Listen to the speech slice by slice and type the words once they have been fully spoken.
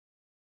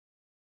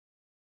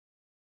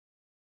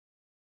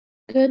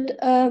Good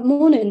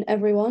morning,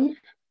 everyone.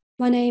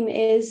 My name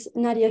is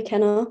Nadia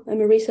Kenner.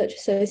 I'm a research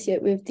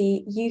associate with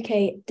the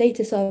UK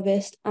Data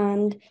Service.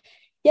 And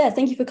yeah,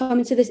 thank you for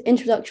coming to this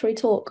introductory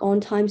talk on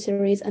time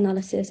series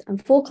analysis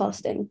and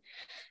forecasting. I'm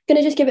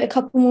going to just give it a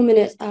couple more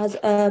minutes as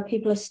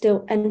people are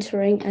still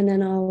entering, and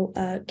then I'll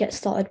get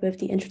started with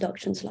the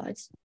introduction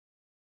slides.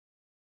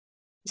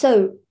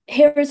 So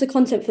here is the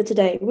content for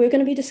today. We're going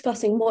to be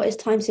discussing what is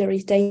time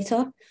series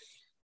data,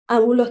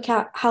 and we'll look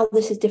at how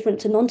this is different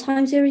to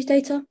non-time series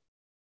data.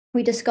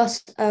 We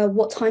discussed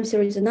what time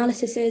series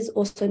analysis is,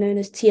 also known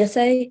as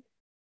TSA.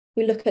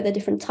 We look at the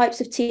different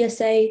types of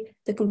TSA,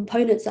 the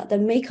components that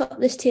then make up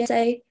this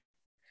TSA.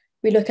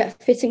 We look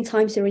at fitting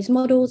time series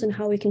models and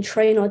how we can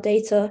train our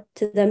data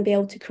to then be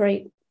able to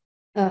create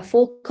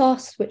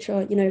forecasts, which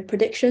are,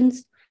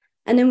 predictions.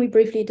 And then we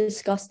briefly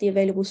discuss the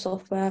available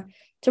software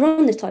to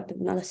run this type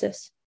of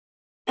analysis.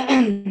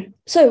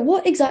 So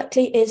what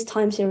exactly is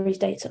time series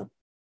data?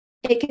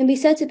 It can be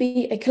said to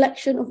be a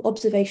collection of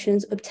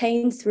observations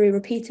obtained through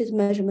repeated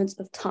measurements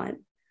of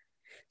time.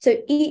 So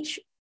each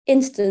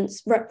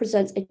instance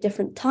represents a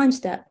different time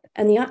step,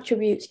 and the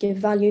attributes give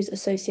values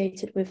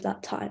associated with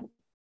that time.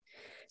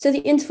 So the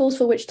intervals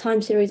for which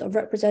time series are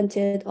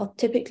represented are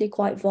typically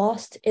quite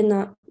vast, in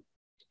that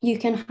you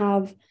can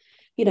have,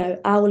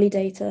 hourly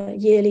data,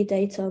 yearly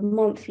data,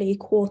 monthly,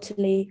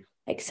 quarterly,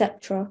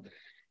 etc.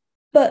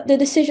 But the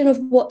decision of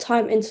what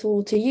time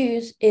interval to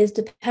use is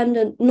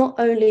dependent not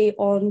only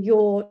on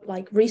your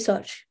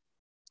research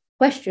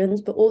questions,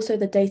 but also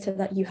the data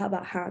that you have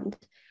at hand,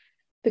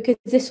 because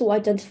this will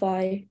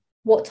identify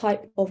what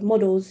type of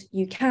models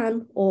you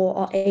can or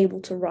are able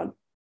to run.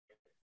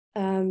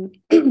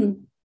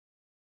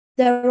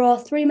 There are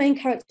three main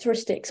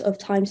characteristics of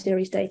time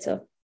series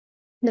data.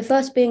 The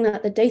first being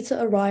that the data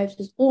arrives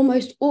is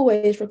almost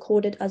always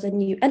recorded as a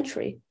new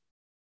entry.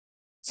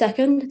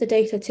 Second, the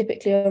data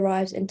typically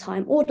arrives in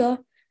time order.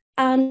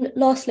 And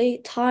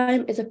lastly,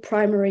 time is a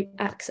primary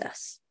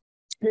access.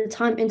 The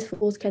time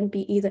intervals can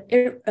be either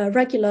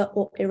regular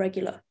or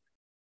irregular.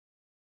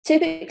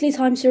 Typically,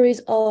 time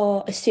series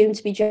are assumed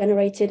to be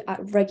generated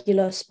at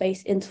regular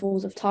space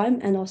intervals of time,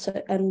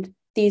 and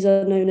these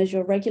are known as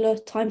your regular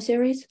time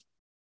series.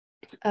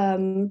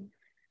 The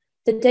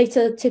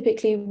data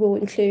typically will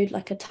include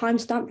a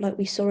timestamp, like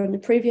we saw in the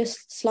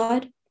previous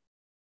slide.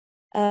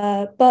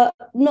 But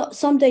not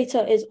some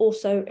data is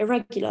also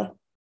irregular.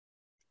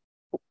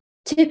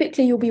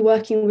 Typically, you'll be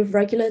working with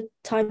regular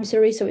time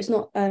series, so it's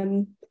not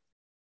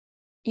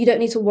you don't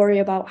need to worry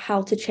about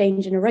how to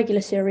change an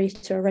irregular series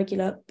to a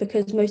regular,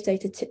 because most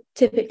data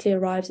typically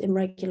arrives in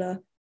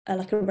regular,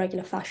 a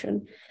regular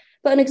fashion.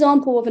 But an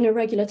example of an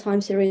irregular time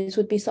series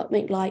would be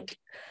something like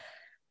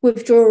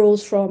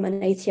withdrawals from an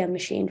ATM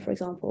machine, for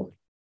example.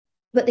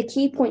 But the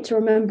key point to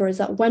remember is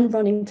that when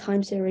running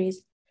time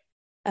series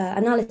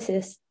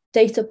analysis,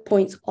 data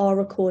points are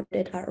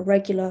recorded at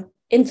regular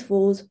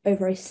intervals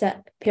over a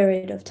set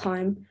period of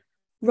time,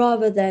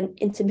 rather than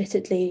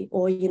intermittently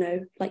or,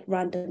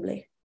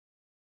 randomly.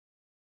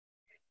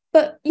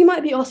 But you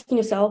might be asking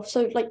yourself,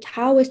 so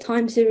how is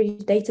time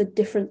series data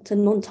different to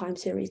non-time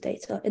series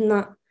data? In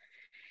that,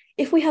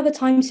 if we have a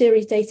time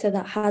series data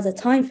that has a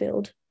time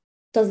field,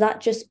 does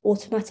that just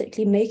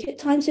automatically make it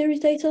time series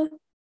data?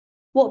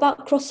 What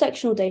about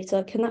cross-sectional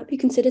data? Can that be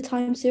considered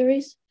time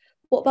series?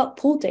 What about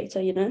pooled data,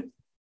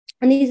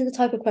 And these are the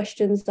type of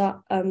questions that,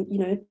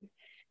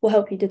 will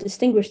help you to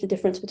distinguish the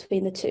difference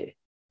between the two.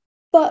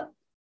 But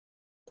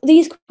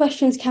these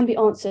questions can be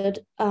answered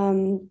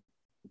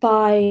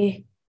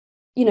by,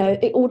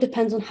 it all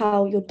depends on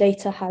how your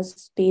data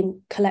has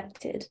been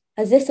collected,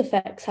 as this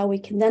affects how we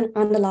can then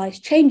analyze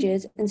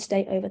changes in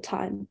state over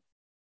time.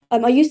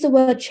 I use the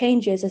word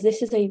changes as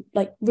this is a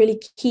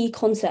really key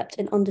concept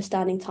in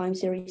understanding time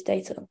series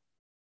data.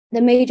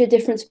 The major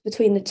difference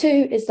between the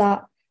two is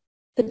that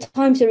for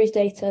time series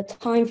data,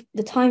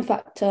 the time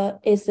factor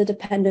is the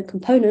dependent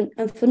component,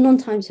 and for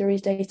non-time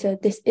series data,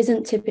 this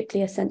isn't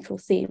typically a central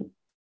theme.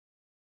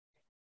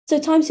 So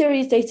time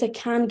series data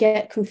can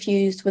get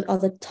confused with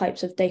other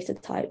types of data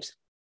types.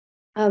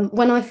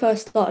 When I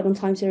first started on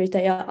time series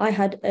data, I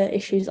had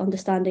issues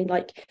understanding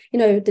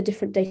the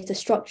different data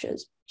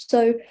structures.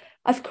 So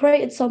I've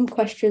created some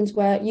questions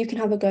where you can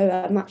have a go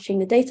at matching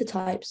the data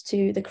types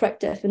to the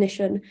correct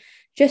definition,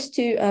 just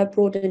to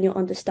broaden your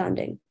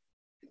understanding.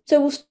 So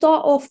we'll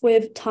start off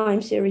with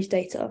time series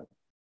data.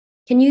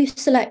 Can you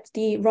select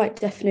the right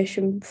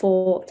definition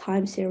for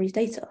time series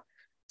data?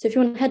 So if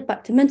you want to head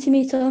back to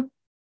Mentimeter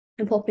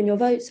and pop in your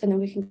votes, and then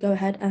we can go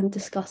ahead and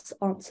discuss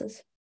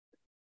answers.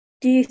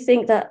 Do you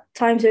think that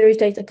time series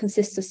data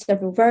consists of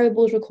several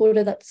variables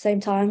recorded at the same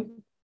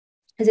time?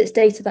 Is it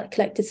data that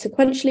collected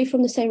sequentially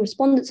from the same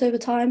respondents over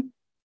time?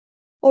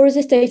 Or is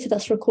this data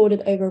that's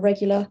recorded over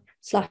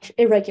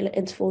regular/irregular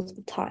intervals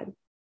of time?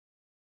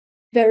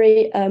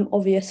 Very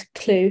obvious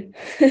clue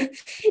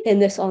in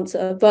this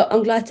answer, but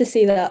I'm glad to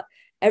see that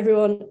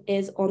everyone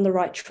is on the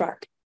right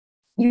track.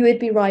 You would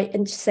be right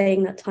in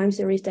saying that time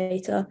series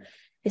data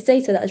is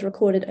data that is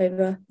recorded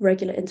over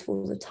regular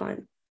intervals of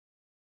time.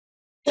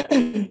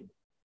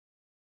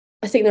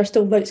 I think there are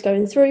still votes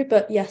going through,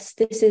 but yes,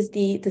 this is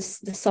the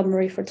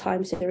summary for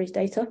time series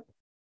data.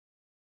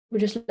 We'll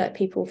just let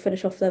people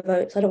finish off their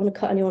votes. I don't want to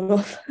cut anyone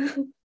off.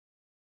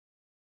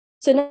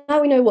 So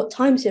now we know what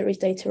time series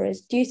data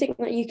is. Do you think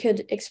that you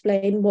could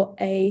explain what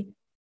a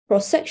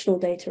cross-sectional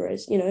data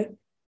is? You know,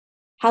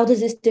 how does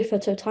this differ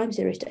to time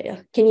series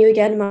data? Can you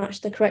again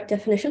match the correct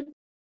definition?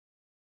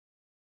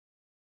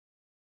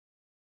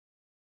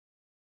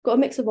 Got a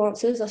mix of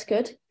answers, that's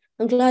good.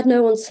 I'm glad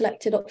no one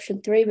selected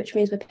option 3, which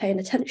means we're paying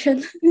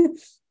attention. We've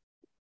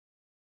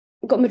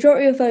got a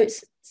majority of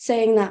votes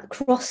saying that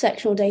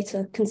cross-sectional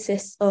data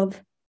consists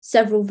of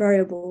several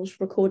variables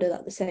recorded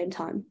at the same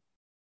time.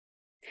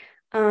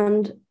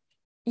 And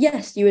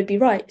yes, you would be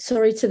right.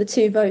 Sorry to the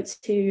 2 votes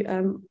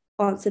who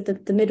answered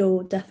the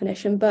middle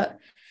definition, but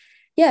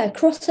yeah,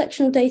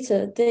 cross-sectional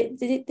data,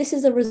 this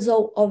is a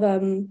result of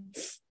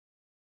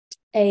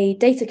a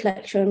data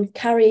collection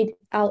carried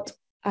out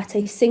at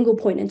a single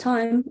point in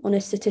time on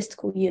a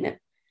statistical unit.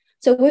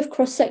 So with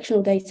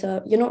cross-sectional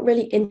data, you're not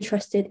really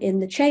interested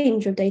in the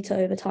change of data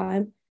over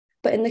time,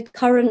 but in the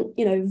current,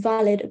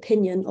 valid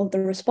opinion of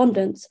the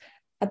respondents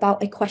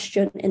about a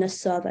question in a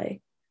survey.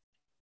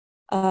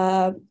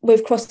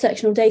 With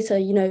cross-sectional data,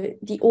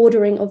 the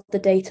ordering of the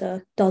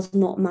data does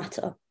not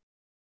matter,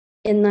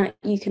 in that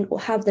you can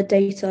have the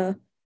data,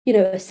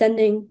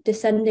 ascending,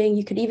 descending,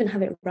 you could even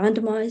have it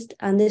randomized,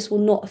 and this will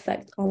not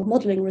affect our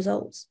modeling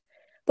results.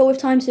 But with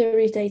time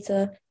series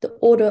data, the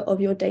order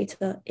of your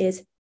data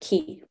is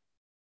key.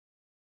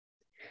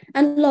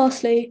 And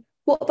lastly,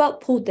 what about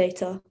pooled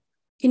data?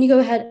 Can you go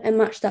ahead and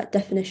match that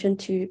definition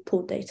to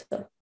pooled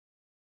data?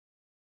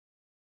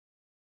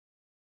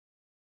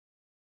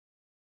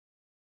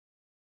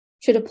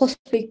 Should have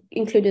possibly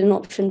included an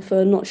option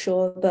for not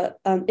sure, but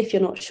if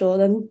you're not sure,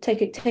 then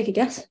take a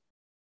guess.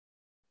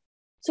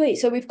 Sweet,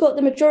 so we've got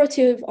the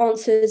majority of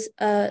answers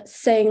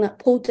saying that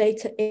pooled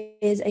data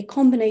is a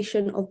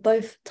combination of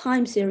both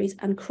time series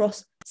and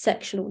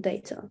cross-sectional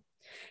data.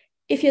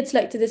 If you had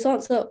selected this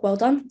answer, well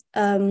done.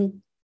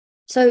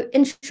 So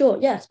in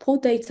short, yes,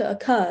 pooled data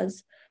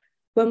occurs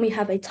when we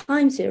have a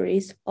time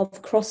series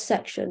of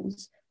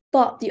cross-sections,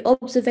 but the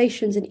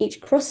observations in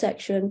each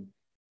cross-section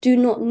do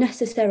not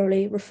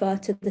necessarily refer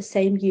to the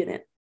same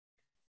unit.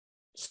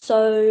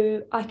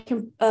 So I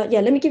can,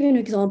 let me give you an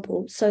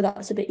example so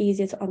that's a bit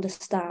easier to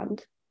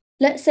understand.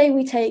 Let's say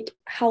we take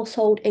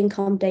household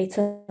income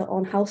data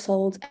on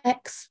households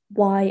X,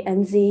 Y,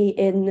 and Z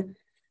in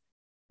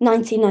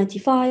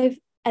 1995,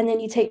 and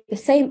then you take the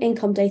same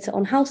income data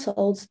on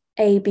households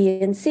A, B,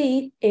 and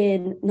C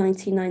in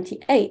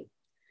 1998.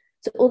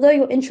 So although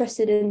you're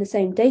interested in the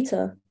same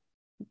data,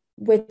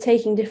 we're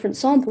taking different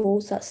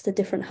samples, that's the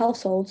different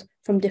households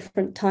from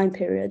different time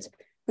periods,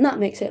 and that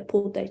makes it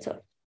pooled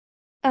data.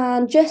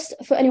 And just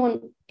for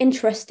anyone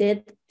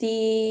interested,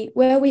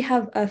 where we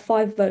have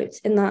 5 votes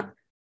in that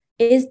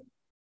is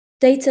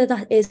data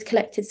that is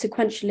collected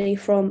sequentially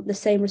from the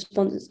same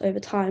respondents over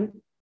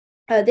time.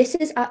 This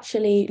is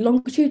actually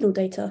longitudinal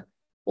data,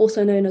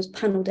 also known as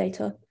panel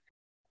data.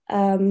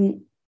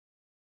 So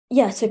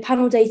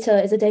panel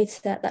data is a data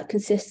set that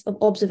consists of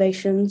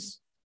observations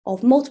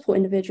of multiple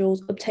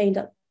individuals obtained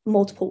at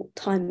multiple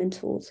time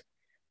intervals.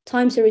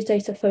 Time series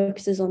data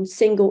focuses on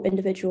single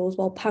individuals,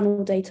 while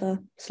panel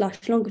data /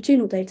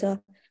 longitudinal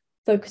data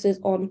focuses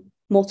on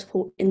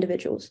multiple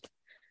individuals.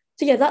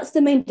 So yeah, that's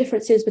the main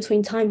differences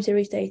between time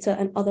series data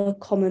and other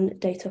common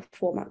data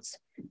formats.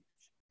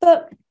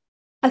 But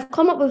I've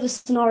come up with a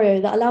scenario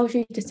that allows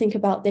you to think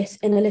about this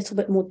in a little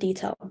bit more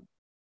detail.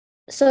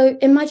 So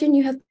imagine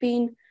you have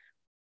been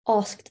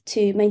asked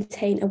to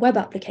maintain a web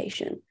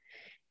application.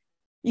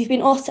 You've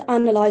been asked to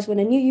analyze when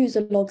a new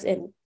user logs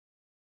in.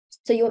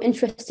 So you're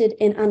interested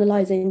in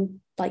analyzing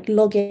like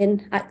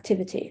login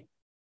activity.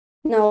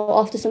 Now,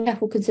 after some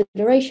careful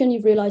consideration,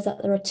 you've realized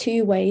that there are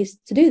 2 ways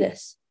to do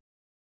this.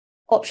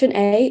 Option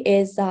A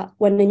is that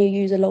when a new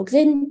user logs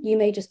in, you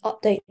may just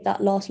update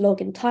that last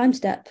login time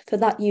step for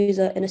that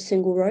user in a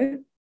single row.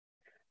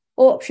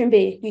 Or option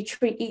B, you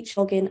treat each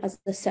login as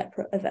a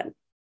separate event.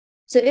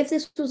 So if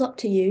this was up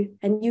to you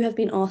and you have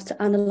been asked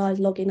to analyze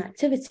login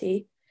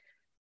activity,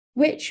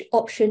 which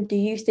option do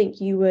you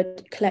think you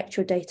would collect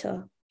your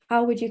data?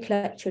 How would you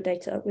collect your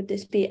data? Would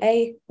this be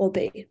A or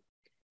B?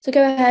 So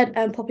go ahead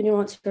and pop in your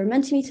answer for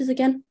Mentimeters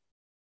again.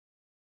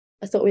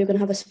 I thought we were going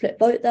to have a split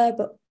vote there,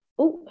 but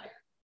oh.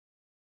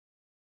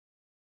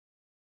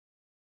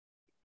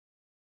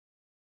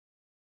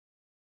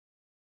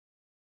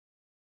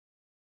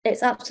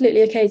 It's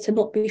absolutely okay to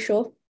not be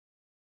sure.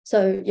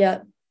 So yeah,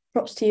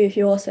 props to you if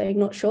you are saying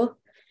not sure.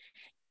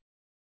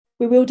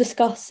 We will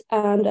discuss,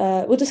 and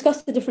we'll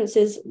discuss the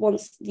differences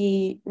once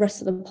the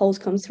rest of the polls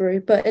come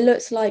through, but it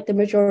looks like the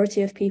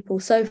majority of people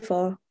so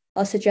far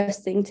are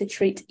suggesting to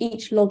treat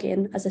each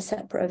login as a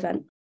separate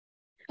event.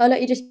 I'll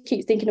let you just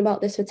keep thinking about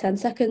this for 10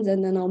 seconds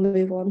and then I'll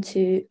move on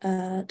to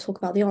talk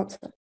about the answer.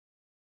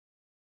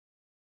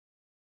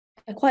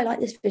 I quite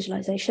like this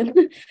visualization,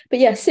 but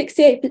yeah,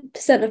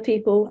 68% of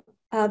people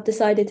have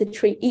decided to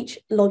treat each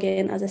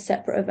login as a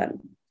separate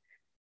event.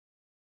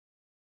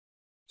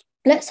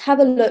 let's have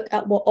a look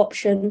at what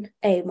option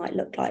A might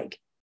look like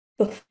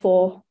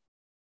before.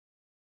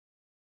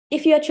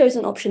 If you had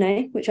chosen option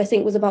A, which I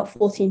think was about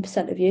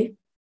 14% of you,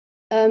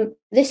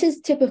 this is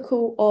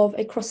typical of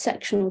a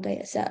cross-sectional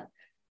data set.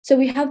 So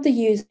we have the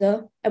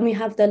user and we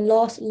have the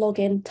last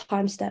login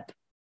time step.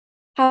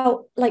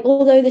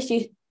 Although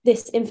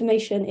this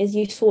information is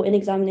useful in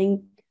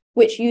examining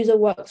which user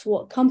works for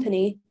what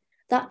company,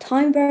 that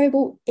time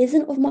variable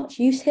isn't of much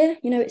use here.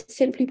 It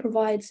simply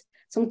provides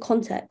some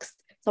context,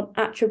 some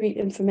attribute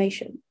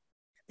information.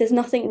 There's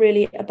nothing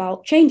really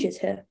about changes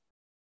here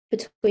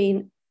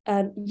between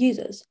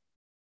users.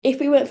 If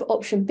we went for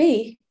option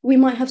B, we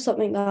might have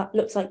something that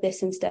looks like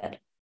this instead.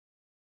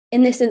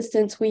 In this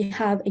instance, we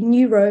have a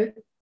new row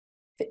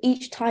for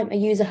each time a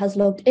user has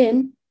logged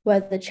in, where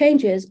the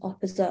changes are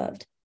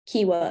preserved.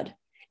 Keyword.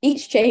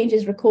 Each change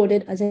is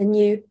recorded as a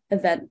new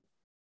event.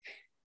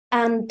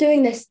 And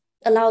doing this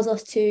allows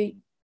us to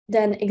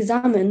then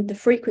examine the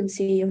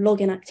frequency of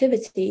login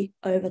activity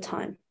over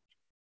time.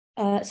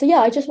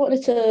 I just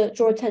wanted to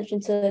draw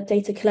attention to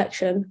data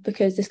collection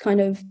because this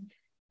kind of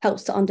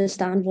helps to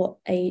understand what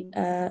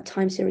a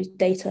time series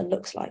data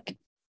looks like.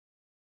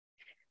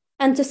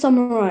 And to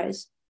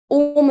summarize,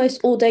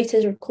 almost all data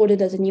is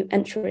recorded as a new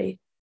entry.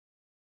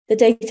 The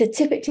data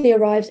typically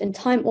arrives in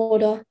time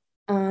order,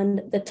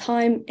 and the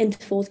time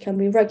intervals can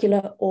be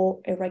regular or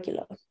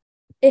irregular.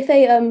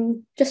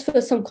 Just for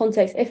some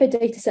context, if a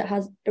data set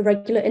has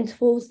irregular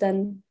intervals,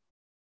 then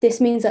this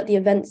means that the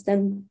events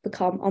then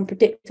become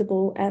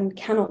unpredictable and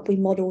cannot be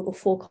modeled or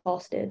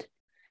forecasted.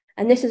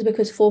 And this is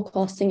because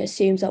forecasting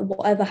assumes that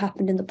whatever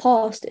happened in the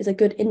past is a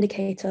good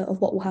indicator of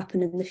what will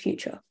happen in the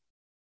future.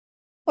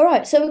 All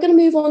right, so we're going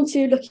to move on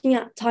to looking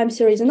at time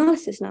series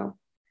analysis now.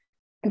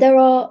 There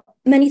are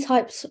many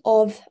types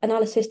of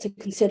analysis to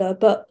consider,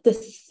 but the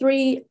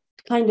three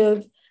kind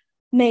of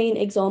main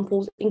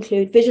examples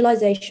include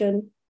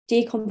visualization,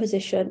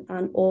 decomposition,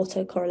 and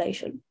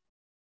autocorrelation.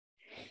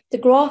 The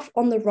graph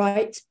on the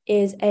right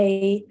is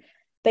a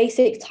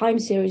basic time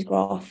series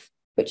graph,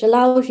 which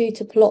allows you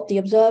to plot the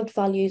observed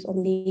values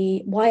on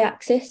the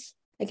y-axis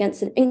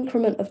against an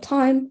increment of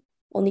time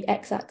on the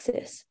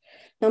x-axis.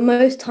 Now,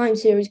 most time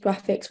series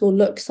graphics will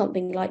look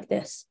something like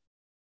this.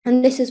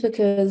 And this is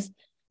because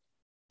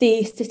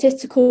the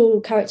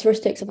statistical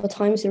characteristics of a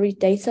time series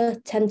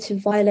data tend to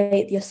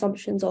violate the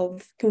assumptions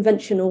of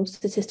conventional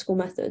statistical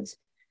methods.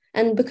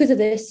 And because of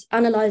this,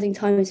 analyzing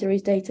time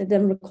series data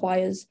then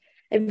requires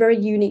a very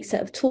unique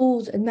set of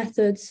tools and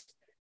methods,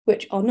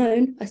 which are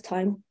known as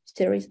time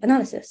series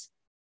analysis.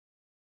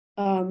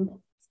 So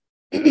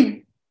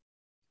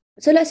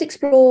let's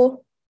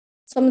explore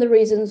some of the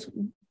reasons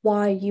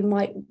why you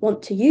might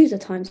want to use a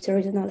time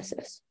series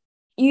analysis.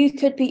 You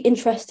could be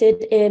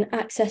interested in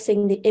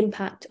accessing the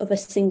impact of a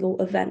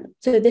single event.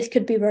 So this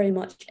could be very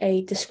much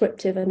a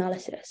descriptive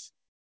analysis.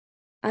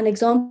 An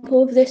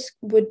example of this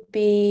would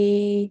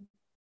be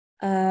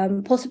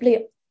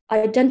possibly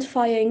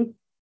identifying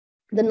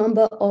the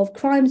number of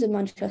crimes in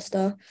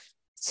Manchester,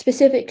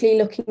 specifically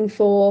looking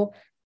for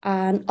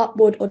an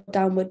upward or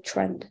downward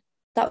trend.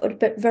 That would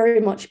very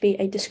much be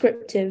a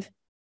descriptive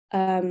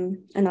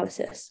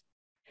analysis.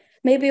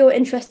 Maybe you're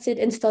interested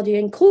in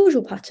studying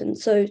causal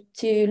patterns, so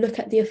to look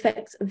at the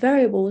effects of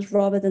variables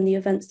rather than the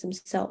events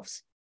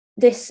themselves.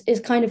 This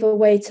is kind of a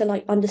way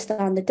to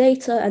understand the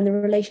data and the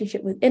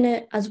relationship within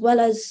it, as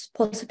well as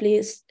possibly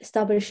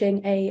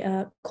establishing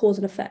a cause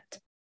and effect.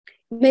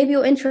 Maybe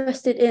you're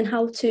interested in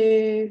how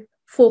to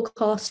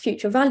forecast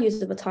future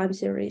values of a time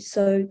series.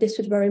 So this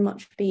would very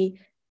much be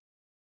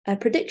a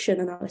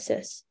prediction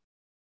analysis.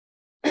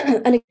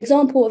 An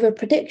example of a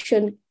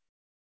prediction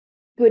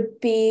would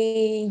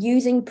be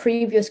using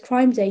previous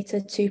crime data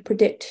to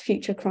predict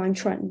future crime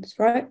trends,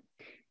 right?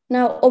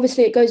 Now,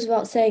 obviously, it goes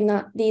without saying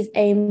that these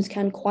aims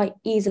can quite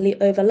easily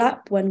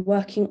overlap when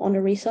working on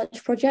a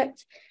research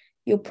project.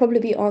 You'll probably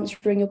be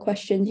answering your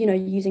questions,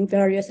 using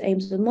various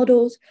aims and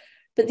models,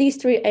 but these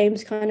three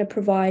aims kind of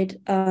provide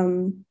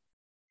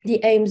the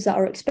aims that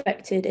are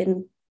expected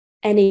in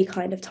any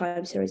kind of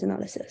time series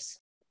analysis.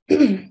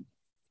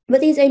 But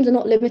these aims are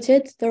not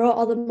limited. There are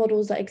other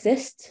models that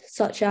exist,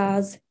 such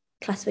as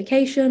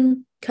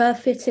classification, curve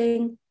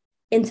fitting,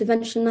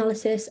 intervention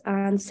analysis,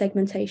 and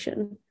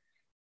segmentation.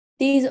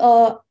 These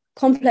are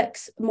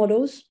complex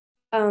models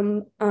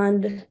and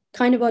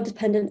kind of are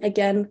dependent,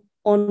 again,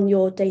 on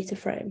your data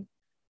frame.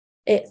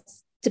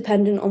 It's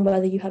dependent on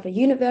whether you have a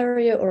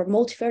univariate or a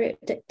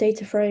multivariate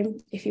data frame,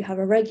 if you have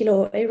a regular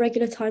or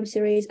irregular time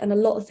series, and a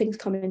lot of things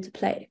come into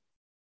play.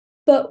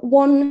 But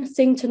one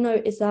thing to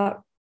note is that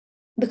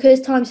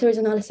because time series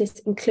analysis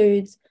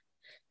includes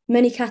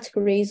many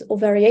categories or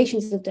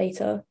variations of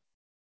data,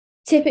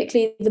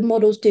 typically the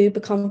models do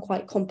become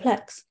quite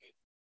complex.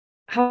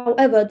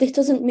 However, this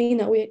doesn't mean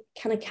that we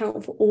can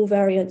account for all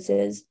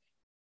variances,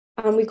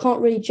 and we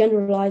can't really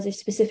generalize a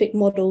specific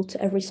model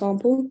to every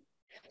sample.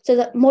 So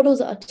that models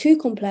that are too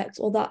complex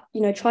or that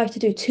try to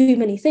do too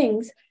many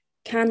things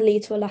can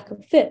lead to a lack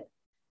of fit.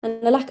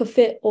 And a lack of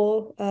fit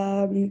or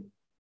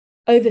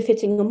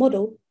overfitting a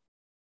model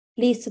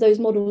leads to those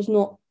models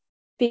not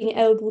being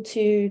able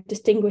to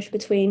distinguish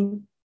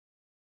between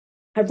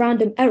a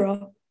random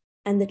error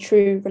and the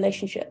true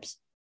relationships,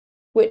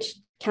 which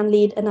can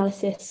lead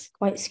analysis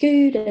quite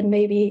skewed and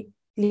maybe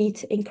lead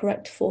to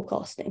incorrect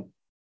forecasting.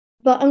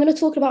 But I'm going to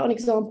talk about an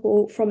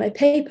example from a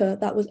paper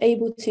that was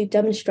able to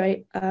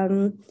demonstrate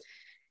the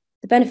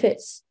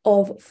benefits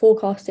of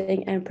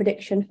forecasting and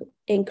prediction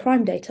in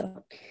crime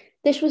data.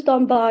 This was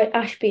done by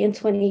Ashby in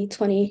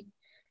 2020.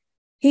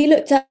 He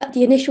looked at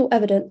the initial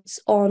evidence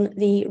on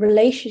the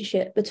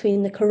relationship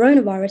between the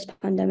coronavirus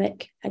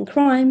pandemic and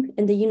crime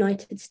in the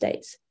United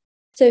States.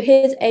 So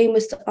his aim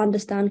was to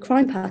understand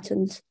crime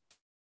patterns,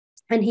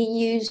 and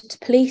he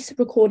used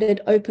police-recorded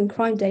open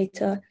crime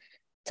data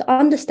to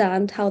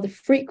understand how the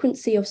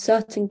frequency of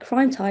certain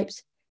crime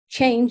types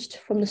changed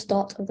from the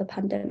start of the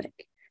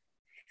pandemic.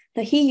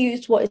 Now, he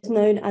used what is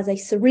known as a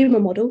SARIMA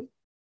model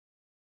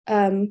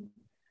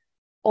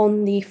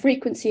on the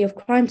frequency of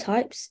crime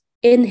types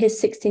in his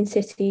 16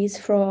 cities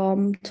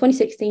from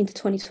 2016 to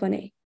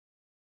 2020.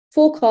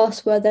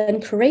 Forecasts were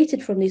then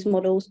created from these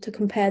models to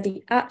compare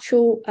the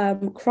actual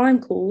crime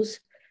calls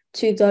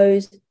to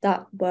those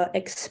that were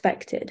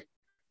expected,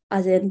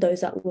 as in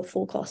those that were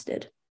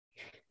forecasted.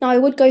 Now, I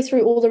would go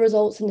through all the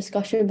results and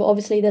discussion, but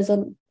obviously there's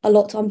a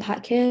lot to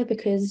unpack here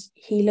because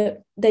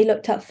they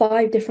looked at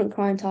 5 different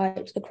crime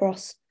types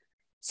across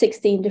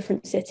 16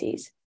 different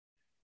cities.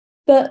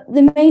 But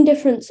the main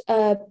difference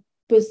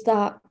was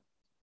that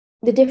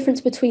the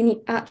difference between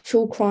the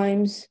actual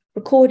crimes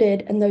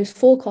recorded and those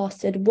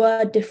forecasted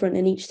were different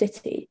in each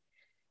city.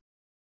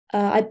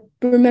 I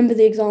remember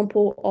the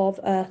example of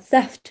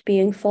theft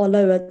being far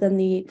lower than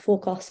the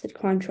forecasted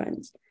crime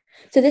trends.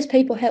 So this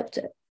paper helped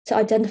to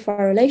identify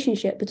a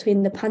relationship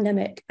between the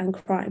pandemic and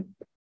crime.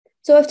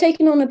 So I've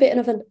taken on a bit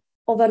of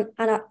an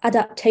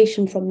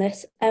adaptation from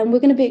this, and we're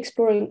going to be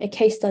exploring a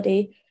case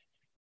study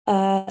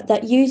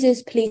that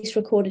uses police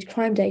recorded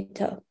crime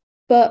data.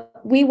 But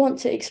we want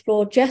to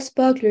explore just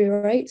burglary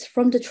rates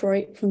from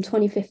Detroit from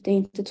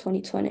 2015 to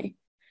 2020.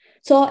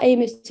 So our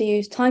aim is to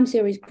use time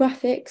series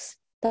graphics,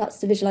 that's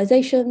the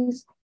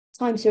visualizations,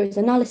 time series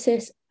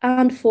analysis,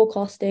 and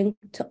forecasting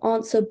to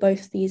answer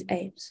both these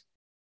aims.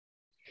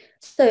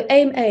 So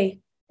aim A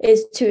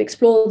is to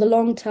explore the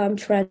long-term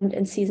trend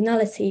in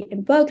seasonality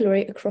in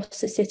burglary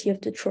across the city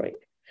of Detroit.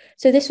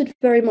 So this would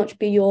very much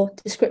be your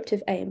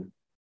descriptive aim,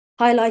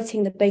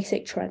 highlighting the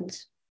basic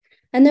trends.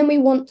 And then we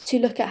want to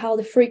look at how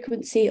the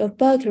frequency of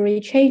burglary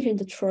changed in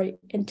Detroit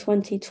in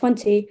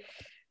 2020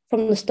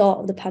 from the start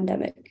of the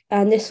pandemic.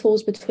 And this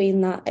falls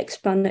between that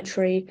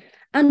explanatory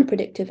and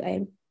predictive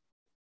aim.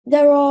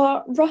 There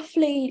are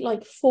roughly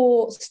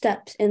 4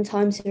 steps in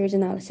time series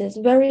analysis,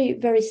 very,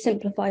 very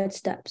simplified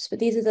steps, but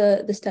these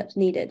are the steps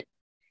needed.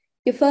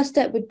 Your first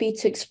step would be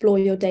to explore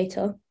your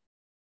data.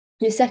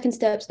 Your second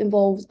step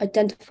involves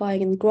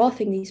identifying and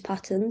graphing these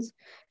patterns.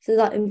 So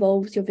that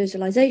involves your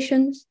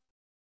visualizations.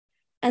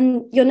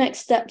 And your next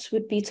steps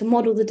would be to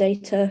model the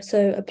data.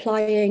 So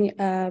applying,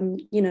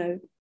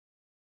 the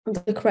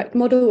correct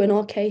model. In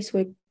our case,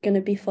 we're going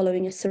to be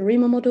following a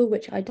SARIMA model,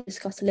 which I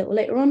discuss a little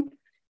later on.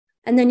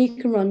 And then you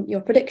can run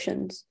your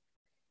predictions.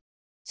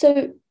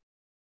 So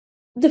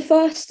the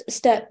first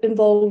step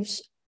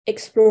involves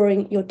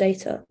exploring your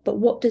data. But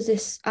what does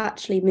this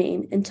actually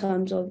mean in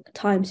terms of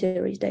time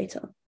series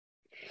data?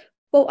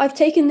 Well, I've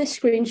taken this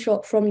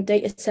screenshot from the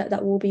data set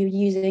that we'll be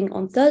using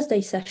on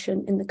Thursday's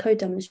session in the code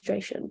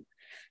demonstration.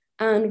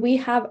 And we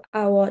have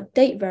our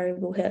date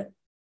variable here.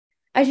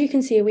 As you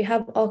can see, we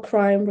have our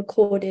crime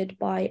recorded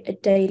by a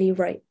daily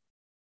rate.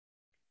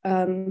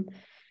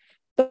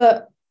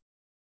 But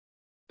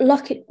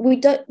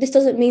this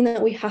doesn't mean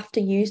that we have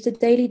to use the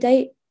daily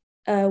date.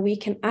 We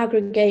can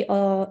aggregate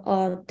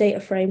our data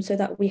frame so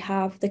that we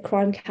have the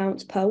crime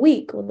counts per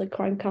week, or the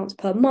crime counts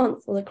per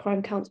month, or the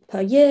crime counts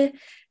per year,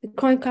 the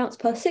crime counts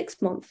per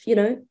 6 months,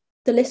 the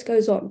list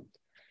goes on.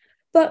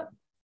 But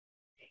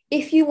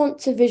if you want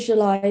to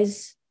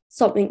visualize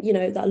something,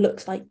 that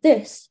looks like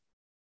this,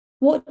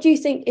 what do you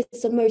think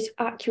is the most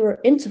accurate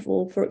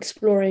interval for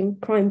exploring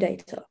crime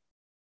data?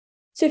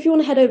 So if you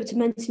want to head over to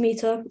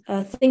Mentimeter,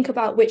 think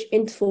about which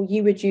interval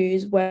you would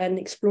use when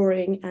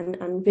exploring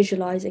and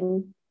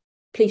visualizing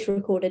police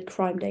recorded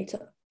crime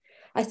data.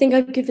 I think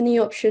I've given the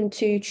option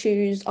to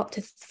choose up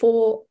to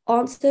 4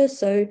 answers.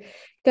 So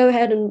go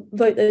ahead and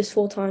vote those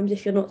 4 times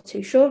if you're not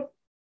too sure.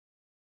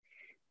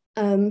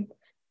 And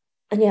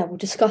yeah, we'll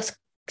discuss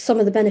some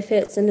of the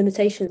benefits and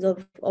limitations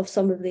of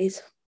some of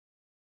these.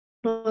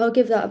 I'll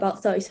give that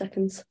about 30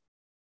 seconds.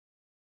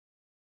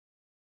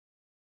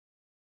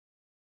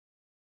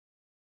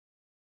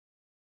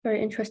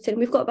 Very interesting.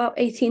 We've got about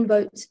 18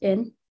 votes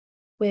in,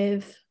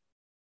 with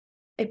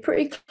a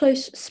pretty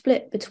close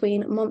split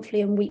between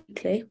monthly and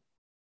weekly.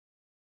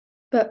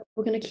 But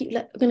we're going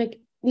to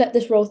let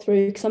this roll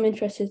through because I'm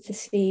interested to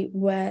see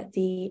where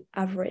the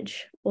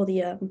average or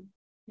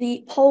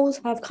the polls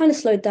have kind of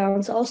slowed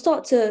down. So I'll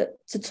start to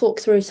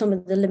talk through some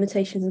of the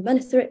limitations and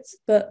benefits,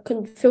 but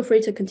feel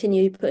free to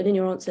continue putting in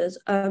your answers.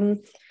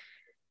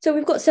 So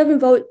we've got 7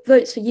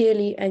 votes for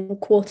yearly and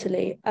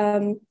quarterly.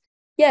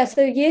 Yeah,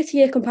 so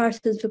year-to-year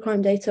comparisons for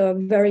crime data are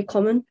very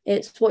common.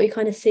 It's what you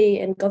kind of see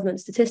in government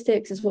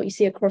statistics, it's what you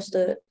see across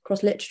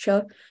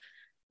literature.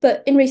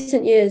 But in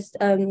recent years,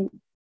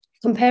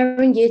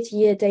 comparing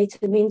year-to-year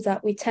data means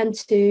that we tend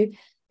to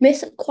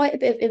miss quite a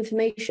bit of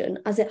information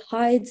as it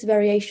hides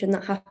variation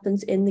that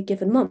happens in the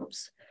given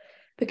months.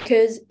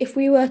 Because if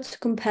we were to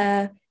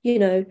compare,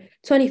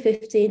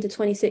 2015 to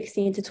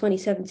 2016 to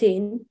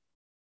 2017,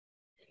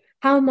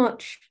 how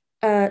much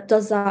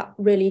does that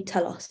really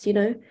tell us?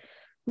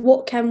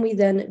 What can we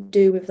then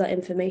do with that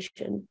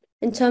information?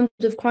 In terms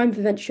of crime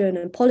prevention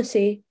and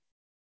policy,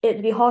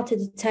 it'd be hard to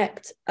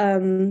detect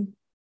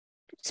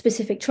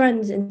specific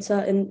trends in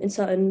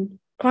certain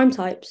crime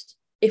types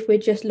if we're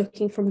just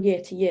looking from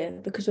year to year,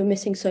 because we're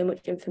missing so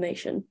much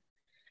information.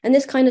 And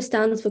this kind of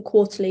stands for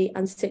quarterly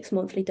and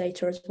 6-monthly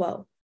data as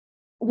well.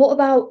 What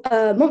about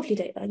monthly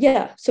data?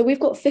 Yeah, so we've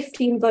got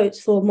 15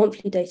 votes for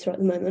monthly data at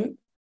the moment.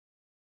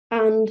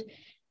 And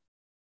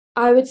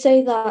I would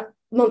say that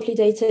monthly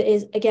data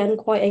is, again,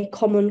 quite a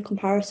common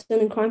comparison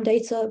in crime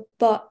data,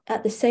 but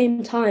at the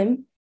same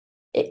time,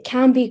 it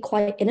can be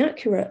quite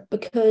inaccurate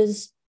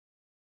because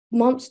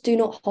months do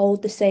not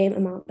hold the same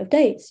amount of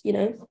days.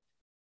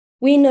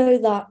 We know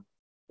that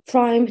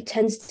crime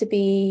tends to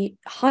be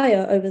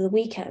higher over the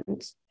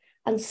weekends,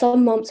 and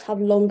some months have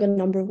longer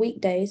number of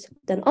weekdays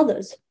than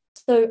others.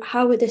 So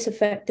how would this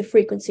affect the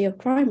frequency of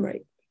crime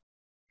rate?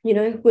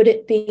 Would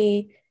it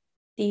be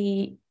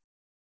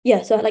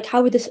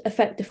how would this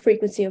affect the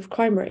frequency of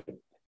crime rate?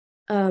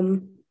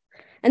 And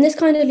this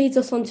kind of leads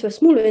us on to a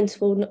smaller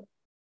interval,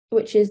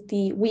 which is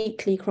the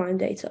weekly crime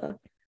data.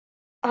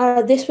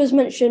 This was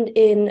mentioned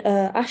in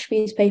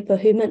Ashby's paper,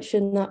 who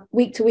mentioned that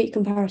week-to-week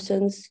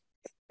comparisons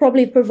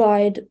probably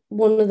provide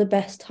one of the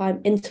best time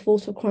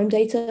intervals for crime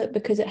data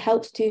because it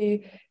helps to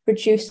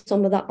reduce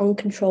some of that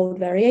uncontrolled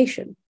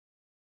variation.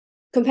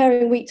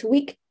 Comparing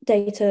week-to-week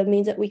data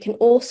means that we can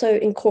also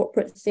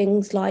incorporate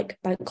things like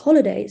bank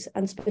holidays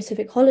and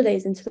specific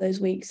holidays into those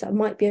weeks that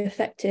might be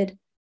affecting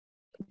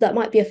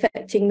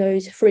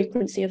those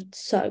frequency of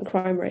certain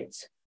crime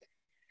rates.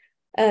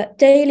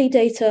 Daily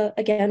data,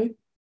 again,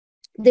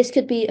 this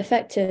could be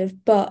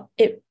effective, but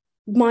it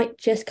might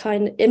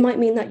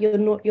mean that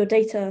your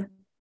data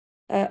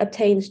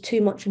obtains too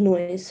much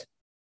noise.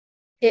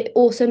 It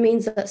also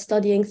means that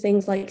studying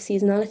things like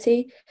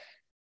seasonality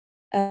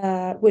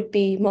would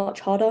be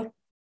much harder.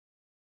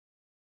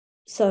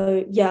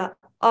 So yeah,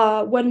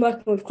 when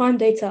working with crime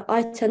data,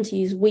 I tend to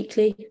use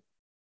weekly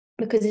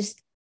because this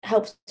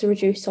helps to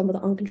reduce some of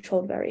the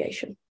uncontrolled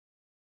variation.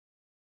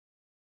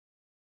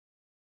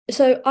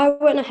 So I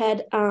went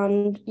ahead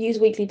and used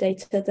weekly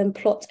data, then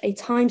plot a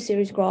time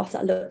series graph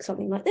that looks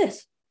something like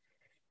this.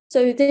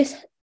 So this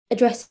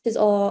addresses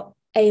our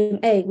aim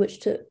A,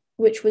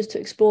 which was to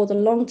explore the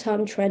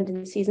long-term trend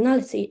in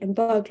seasonality and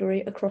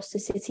burglary across the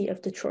city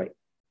of Detroit.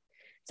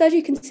 So as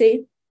you can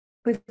see,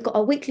 we've got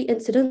our weekly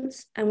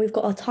incidents and we've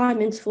got our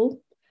time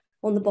interval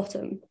on the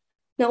bottom.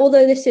 Now,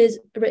 although this is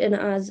written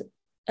as,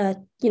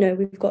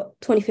 we've got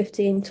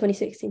 2015,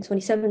 2016,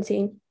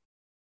 2017,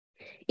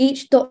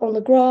 each dot on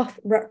the graph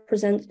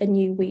represents a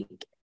new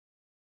week.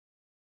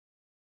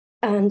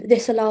 And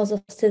this allows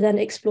us to then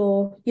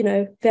explore,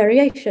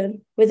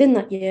 variation within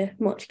that year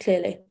much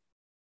clearly.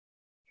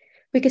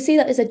 We can see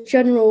that there's a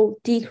general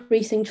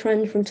decreasing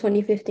trend from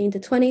 2015 to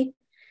 20,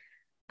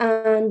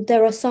 and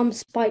there are some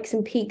spikes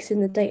and peaks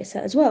in the data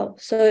set as well.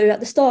 So at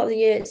the start of the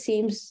year, it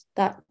seems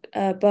that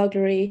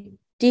burglary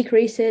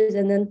decreases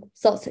and then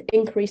starts to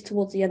increase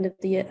towards the end of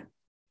the year.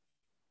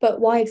 But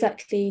why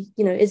exactly,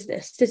 is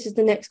this? This is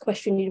the next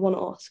question you'd want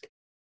to ask.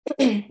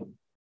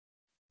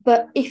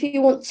 But if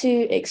you want to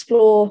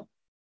explore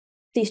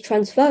these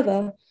trends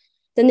further,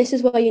 then this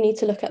is where you need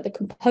to look at the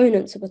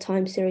components of a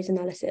time series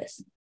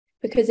analysis,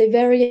 because a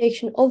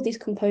variation of these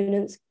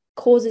components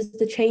causes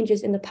the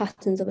changes in the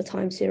patterns of a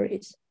time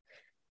series.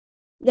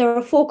 There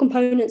are 4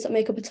 components that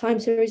make up a time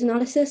series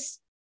analysis.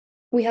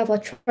 We have our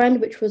trend,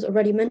 which was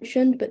already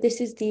mentioned, but this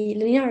is the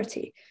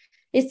linearity.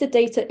 Is the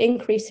data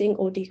increasing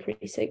or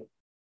decreasing?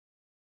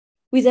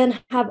 We then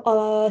have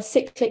our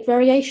cyclic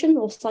variation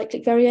or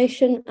cyclic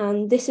variation,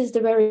 and this is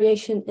the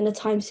variation in a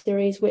time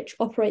series which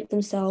operate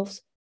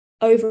themselves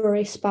over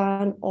a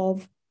span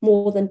of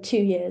more than 2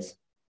 years.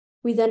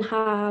 We then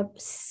have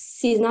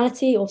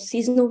seasonality or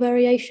seasonal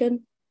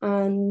variation,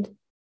 and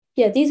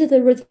these are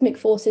the rhythmic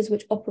forces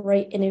which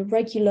operate in a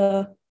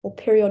regular or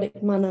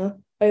periodic manner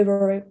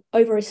over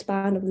a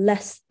span of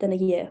less than a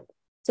year.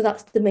 So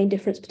that's the main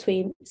difference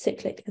between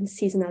cyclic and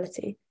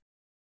seasonality.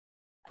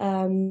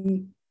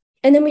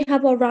 And then we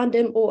have our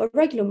random or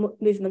irregular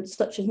movements,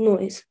 such as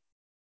noise.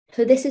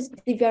 So this is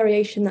the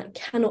variation that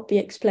cannot be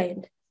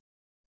explained.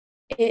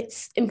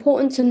 It's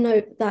important to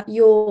note that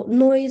your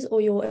noise or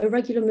your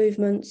irregular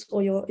movements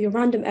or your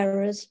random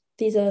errors,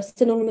 these are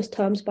synonymous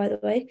terms, by the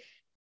way,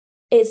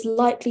 is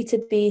likely to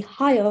be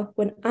higher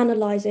when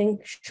analysing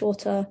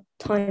shorter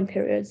time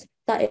periods.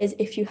 That is,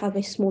 if you have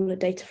a smaller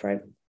data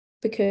frame,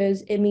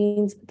 because it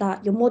means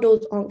that your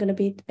models aren't going to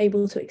be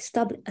able to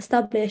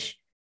establish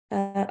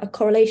a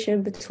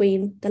correlation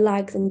between the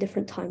lags in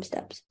different time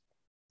steps.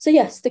 So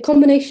yes, the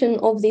combination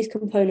of these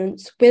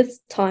components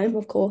with time,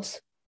 of course,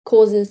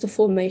 causes the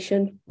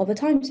formation of a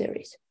time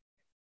series.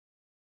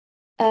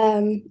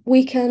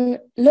 We can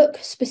look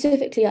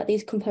specifically at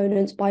these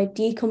components by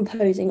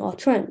decomposing our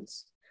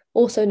trends,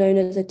 also known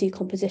as a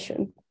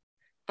decomposition.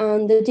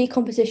 And the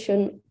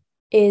decomposition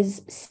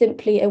is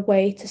simply a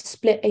way to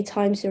split a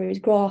time series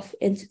graph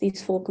into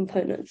these 4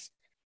 components.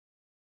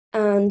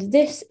 And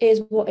this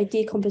is what a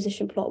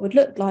decomposition plot would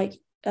look like,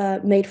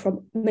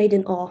 made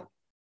in R.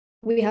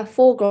 We have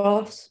 4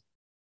 graphs.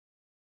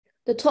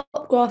 The top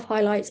graph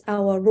highlights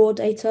our raw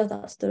data,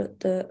 that's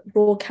the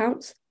raw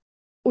counts.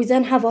 We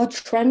then have our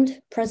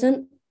trend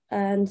present.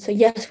 And so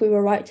yes, we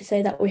were right to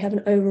say that we have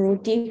an overall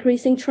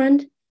decreasing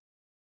trend.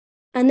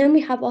 And then we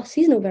have our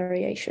seasonal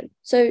variation.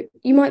 So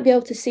you might be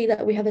able to see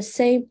that we have the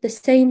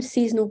same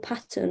seasonal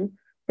pattern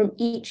from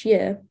each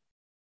year,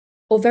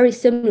 or very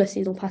similar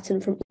seasonal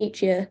pattern from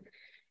each year,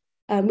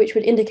 which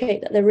would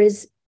indicate that there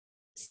is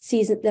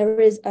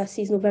a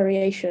seasonal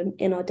variation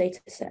in our data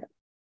set.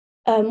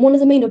 One of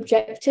the main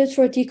objectives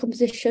for a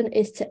decomposition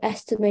is to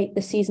estimate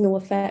the seasonal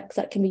effects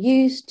that can be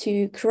used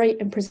to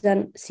create and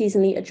present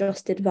seasonally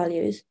adjusted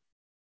values.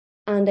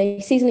 And a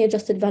seasonally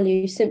adjusted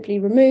value simply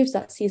removes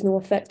that seasonal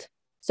effect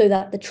so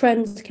that the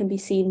trends can be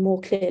seen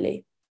more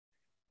clearly.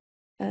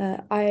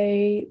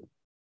 I'll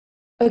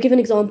give an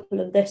example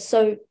of this.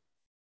 So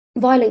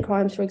violent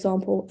crimes, for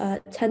example,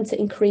 tend to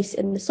increase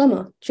in the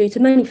summer due to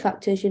many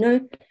factors.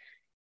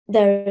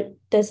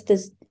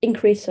 There's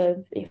increase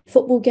of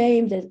football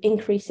games, there's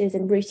increases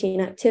in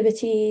routine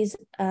activities,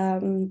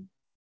 and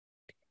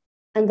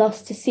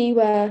thus to see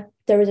where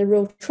there is a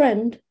real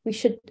trend, we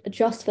should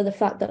adjust for the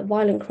fact that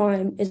violent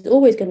crime is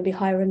always going to be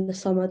higher in the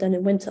summer than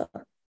in winter.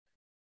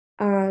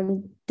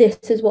 And this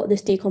is what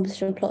this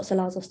decomposition plots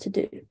allows us to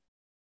do.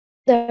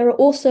 There are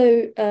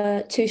also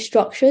 2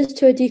 structures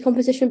to a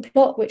decomposition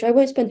plot, which I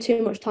won't spend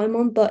too much time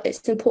on, but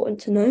it's important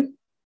to know.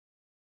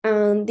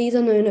 And these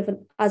are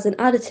known as an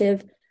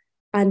additive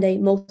and a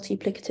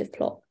multiplicative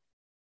plot.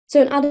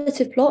 So an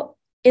additive plot,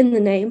 in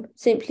the name,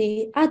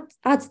 simply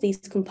adds these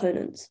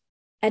components,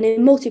 and a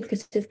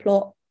multiplicative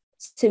plot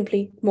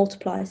simply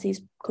multiplies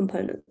these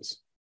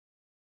components.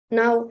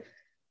 Now,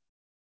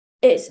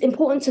 it's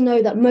important to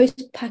know that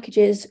most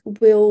packages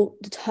will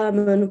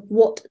determine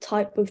what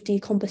type of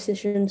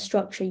decomposition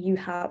structure you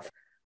have,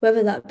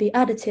 whether that be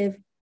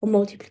additive or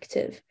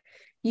multiplicative.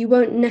 You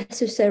won't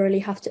necessarily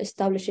have to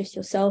establish this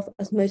yourself,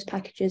 as most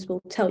packages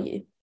will tell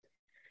you.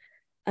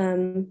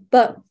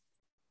 But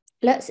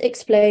let's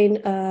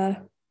explain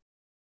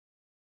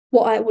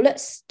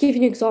let's give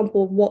you an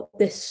example of what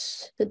the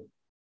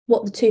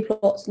 2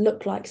 plots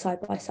look like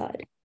side by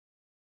side.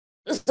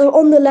 So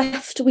on the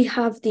left, we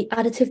have the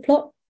additive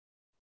plot.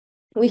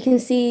 We can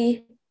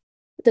see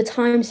the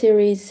time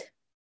series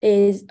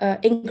is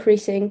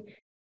increasing.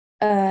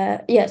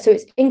 So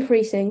it's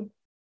increasing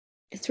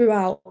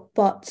throughout,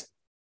 but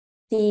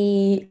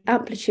the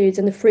amplitudes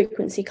and the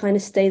frequency kind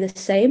of stay the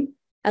same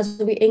as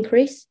we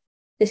increase.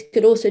 This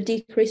could also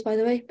decrease, by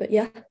the way, but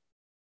yeah.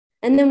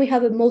 And then we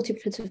have a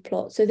multiplicative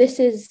plot. So this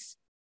is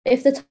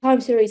if the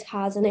time series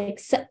has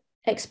has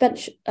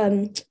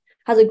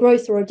a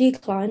growth or a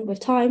decline with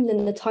time,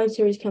 then the time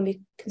series can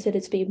be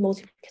considered to be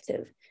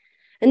multiplicative.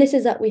 And this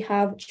is that we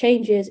have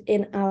changes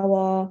in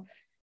our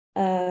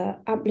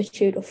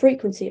amplitude or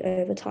frequency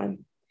over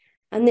time.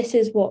 And this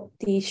is what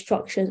these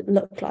structures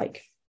look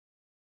like.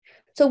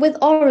 So with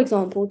our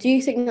example, do you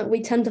think that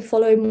we tend to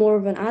follow more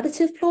of an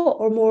additive plot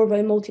or more of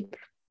a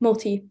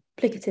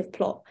multiplicative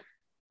plot?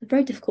 A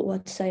very difficult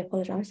word to say, I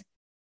apologize.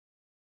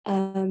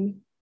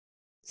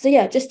 So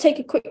yeah, just take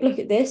a quick look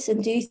at this,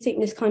 and do you think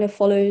this kind of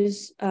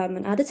follows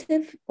an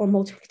additive or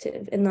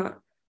multiplicative, in that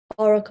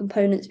are our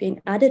components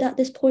being added at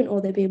this point or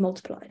they're being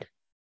multiplied?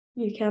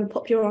 You can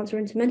pop your answer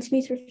into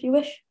Mentimeter if you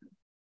wish.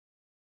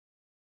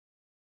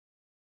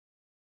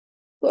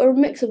 Got a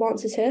mix of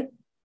answers here,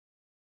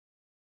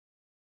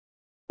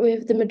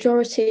 with the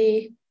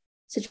majority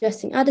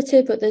suggesting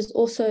additive, but there's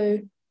also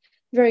a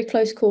very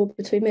close call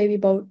between maybe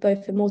both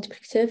and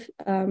multiplicative.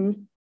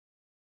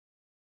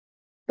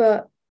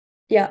 But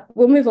yeah,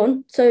 we'll move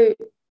on. So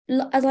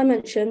as I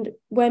mentioned,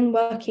 when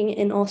working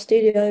in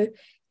RStudio,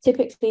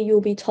 typically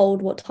you'll be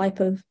told what type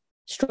of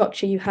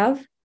structure you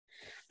have.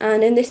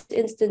 And in this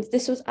instance,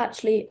 this was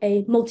actually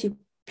a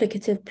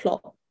multiplicative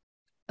plot.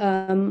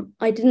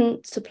 I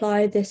didn't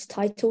supply this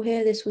title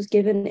here. This was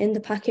given in the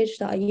package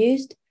that I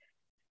used.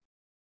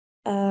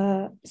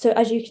 So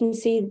as you can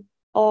see,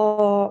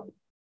 the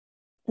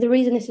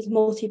reason this is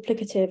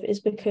multiplicative is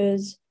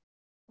because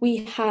we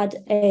had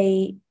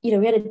a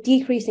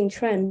decreasing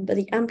trend, but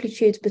the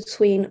amplitudes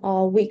between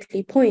our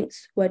weekly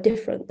points were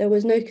different. There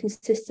was no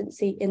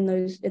consistency in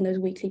those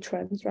weekly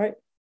trends, right?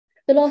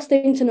 The last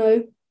thing to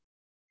know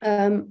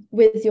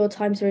with your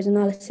time series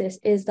analysis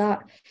is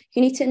that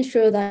you need to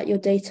ensure that your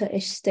data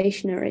is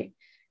stationary.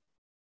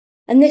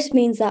 And this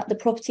means that the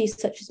properties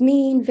such as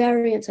mean,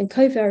 variance, and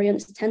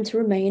covariance tend to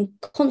remain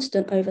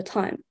constant over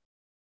time.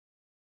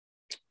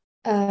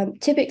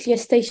 Typically, a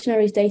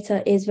stationary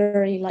data is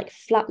very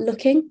flat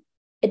looking.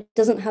 It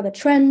doesn't have a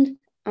trend,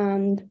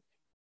 and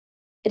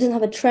it doesn't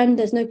have a trend.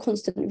 There's no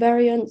constant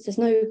variance. There's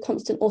no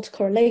constant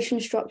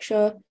autocorrelation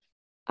structure.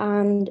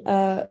 And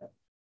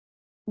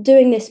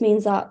doing this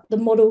means that the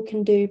model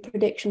can do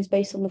predictions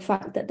based on the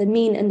fact that the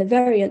mean and the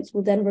variance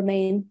will then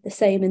remain the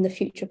same in the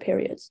future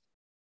periods.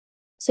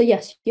 So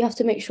yes, you have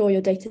to make sure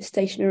your data is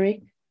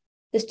stationary.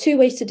 There's two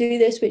ways to do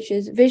this, which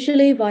is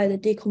visually via the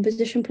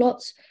decomposition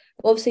plots.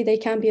 Obviously, they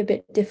can be a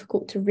bit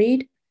difficult to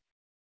read.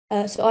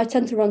 So I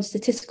tend to run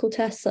statistical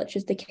tests such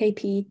as the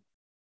KPPSS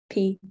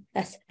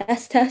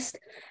test,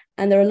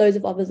 and there are loads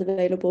of others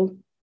available.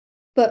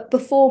 But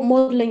before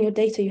modeling your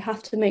data, you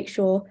have to make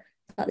sure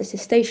that this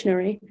is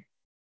stationary,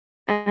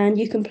 and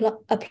you can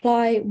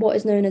apply what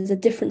is known as a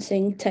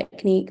differencing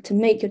technique to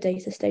make your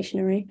data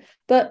stationary.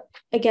 But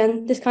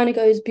again, this kind of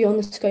goes beyond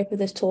the scope of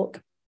this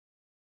talk.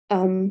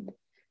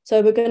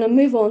 So we're going to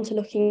move on to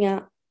looking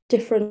at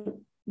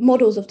different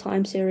models of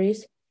time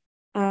series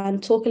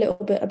and talk a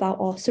little bit about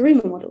our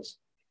SARIMA models.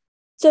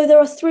 So there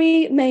are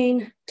three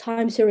main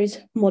time series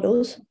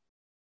models.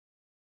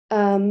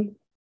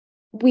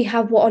 We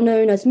have what are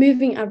known as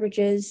moving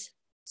averages,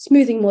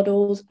 smoothing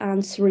models,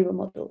 and SARIMA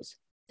models.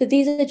 So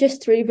these are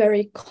just three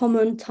very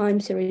common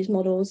time series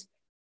models.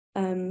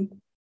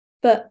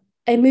 But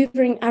a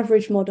moving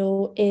average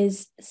model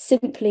is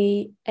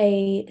simply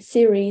a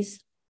series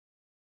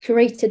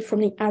created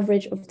from the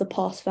average of the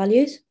past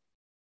values.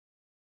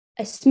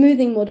 A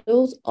smoothing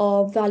models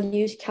are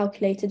values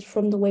calculated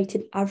from the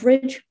weighted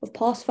average of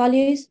past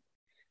values.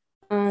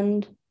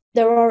 And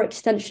there are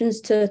extensions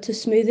to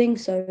smoothing.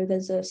 So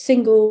there's a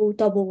single,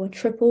 double, and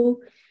triple.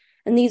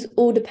 And these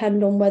all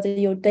depend on whether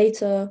your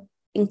data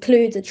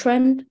includes a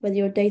trend, whether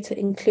your data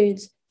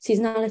includes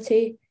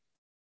seasonality,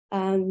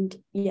 and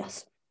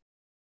yes.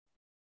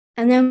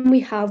 And then we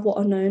have what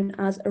are known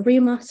as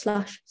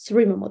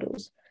ARIMA/SARIMA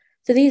models.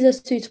 So these are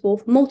suitable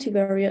for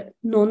multivariate,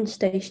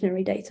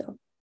 non-stationary data.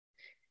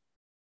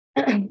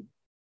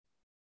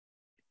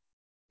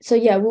 So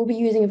yeah, we'll be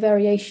using a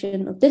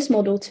variation of this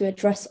model to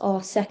address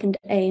our second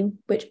aim,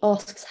 which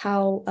asks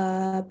how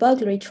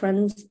burglary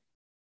trends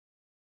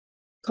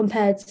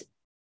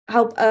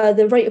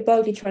the rate of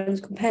burglary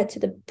trends compared to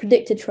the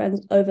predicted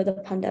trends over the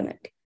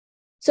pandemic.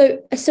 So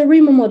a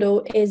SARIMA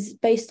model is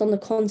based on the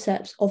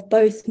concepts of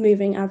both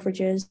moving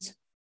averages,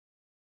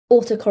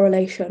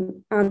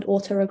 autocorrelation, and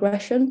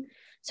autoregression.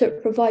 So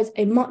it provides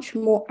a much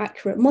more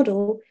accurate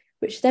model,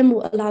 which then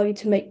will allow you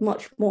to make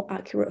much more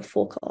accurate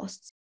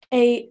forecasts.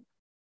 A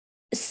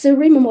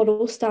SARIMA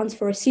model stands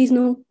for a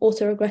seasonal,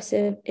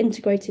 autoregressive,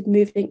 integrated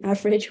moving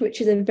average,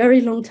 which is a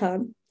very long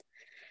term,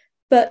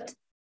 but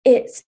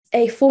it's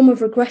a form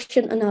of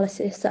regression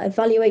analysis that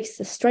evaluates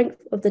the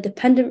strength of the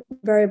dependent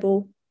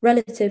variable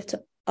relative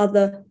to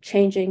other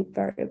changing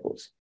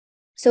variables.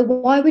 So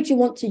why would you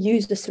want to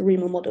use the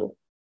SARIMA model?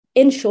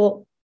 In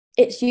short,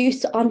 it's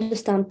used to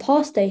understand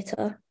past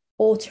data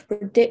or to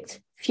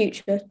predict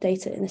future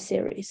data in a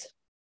series.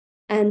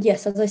 And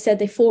yes, as I said,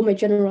 they form a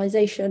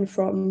generalization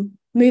from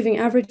moving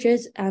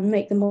averages and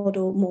make the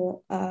model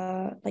more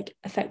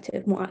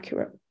effective, more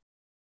accurate.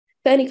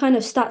 For any kind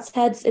of stats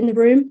heads in the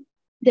room,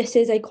 this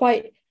is a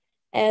quite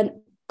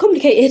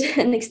complicated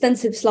and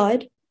extensive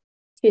slide.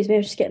 Excuse me,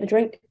 I'm just getting a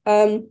drink.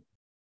 But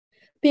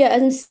yeah,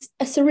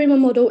 a SARIMA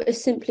model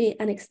is simply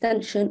an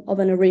extension of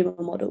an ARIMA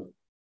model.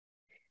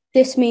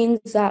 This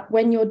means that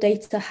when your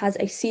data has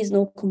a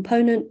seasonal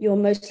component, you're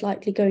most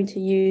likely going to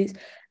use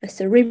a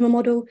SARIMA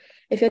model.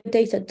 If your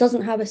data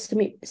doesn't have a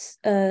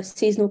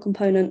seasonal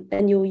component,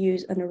 then you'll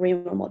use an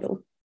ARIMA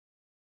model.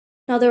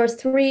 Now, there are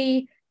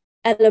three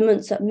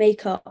elements that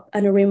make up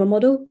an ARIMA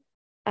model,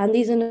 and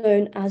these are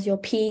known as your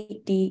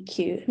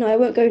PDQ. Now, I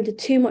won't go into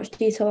too much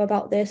detail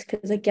about this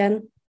because,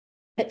 again,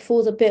 it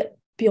falls a bit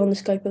beyond the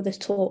scope of this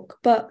talk,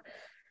 but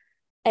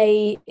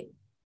the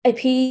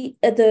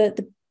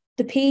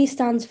P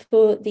stands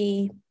for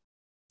the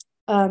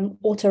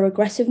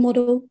autoregressive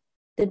model.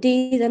 The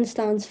D then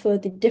stands for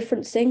the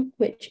differencing,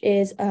 which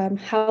is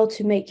how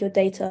to make your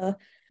data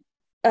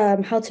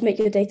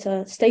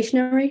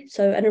stationary.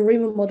 So an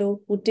ARIMA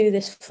model will do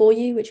this for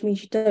you, which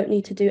means you don't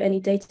need to do any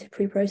data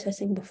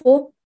pre-processing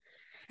before.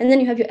 And then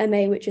you have your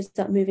MA, which is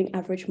that moving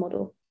average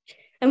model.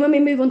 And when we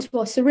move on to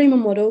our SARIMA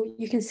model,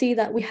 you can see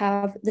that we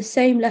have the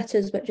same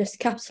letters, but just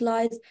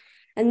capitalized.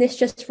 And this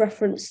just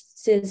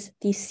references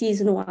the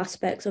seasonal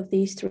aspects of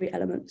these three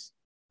elements.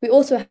 We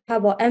also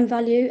have our M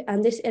value,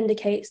 and this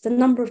indicates the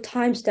number of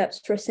time steps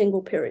for a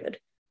single period.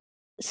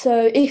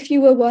 So if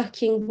you were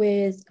working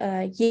with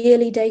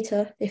yearly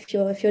data, if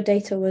your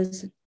data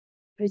was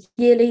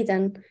yearly,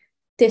 then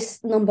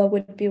this number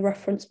would be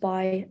referenced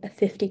by a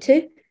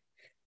 52.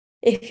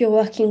 If you're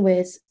working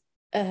with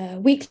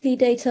weekly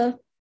data,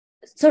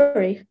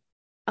 sorry,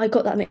 I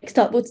got that mixed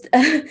up.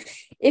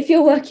 If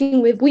you're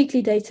working with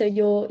weekly data,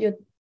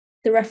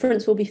 the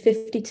reference will be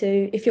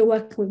 52. If you're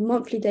working with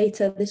monthly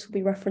data, this will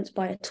be referenced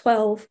by a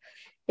 12.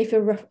 If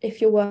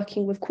you're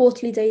working with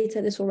quarterly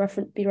data, this will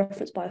be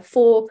referenced by a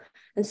 4,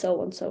 and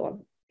so on, so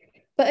on.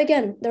 But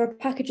again, there are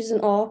packages in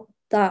R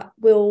that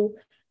will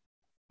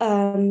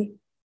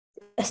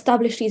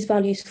establish these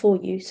values for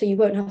you, so you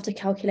won't have to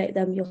calculate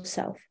them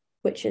yourself,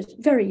 which is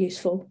very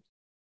useful.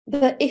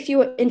 But if you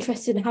were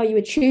interested in how you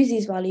would choose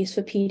these values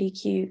for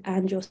PDQ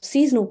and your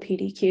seasonal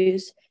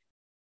PDQs,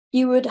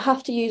 you would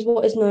have to use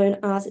what is known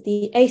as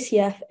the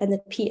ACF and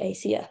the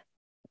PACF.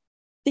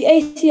 The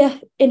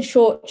ACF, in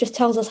short, just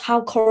tells us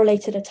how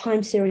correlated a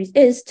time series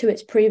is to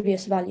its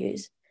previous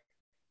values.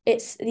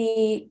 It's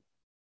the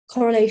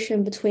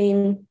correlation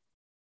between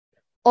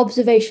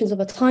observations of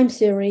a time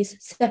series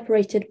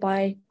separated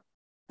by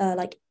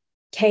like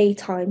K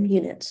time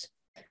units.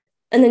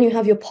 And then you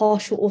have your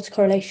partial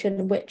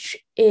autocorrelation, which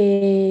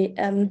is,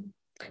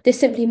 this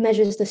simply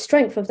measures the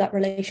strength of that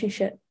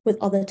relationship with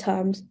other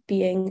terms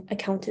being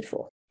accounted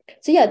for.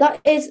 So yeah,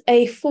 that is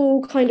a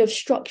full kind of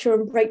structure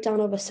and breakdown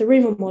of a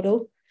SARIMA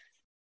model.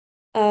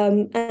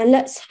 And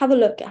let's have a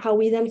look at how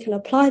we then can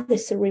apply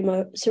this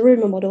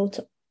SARIMA model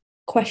to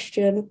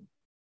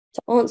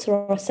answer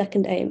our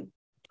second aim.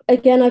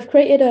 Again, I've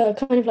created a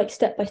kind of like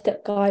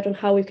step-by-step guide on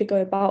how we could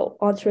go about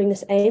answering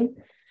this aim.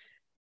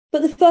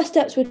 But the first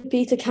steps would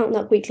be to count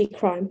that weekly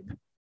crime.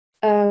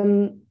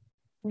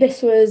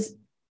 This was,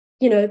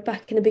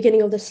 back in the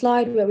beginning of the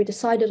slide where we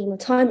decided on a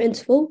time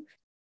interval.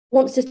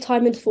 Once this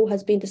time interval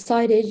has been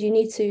decided, you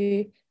need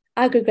to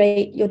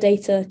aggregate your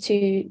data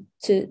to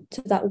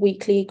that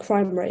weekly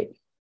crime rate.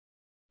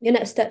 Your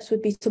next steps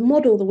would be to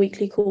model the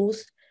weekly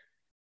calls.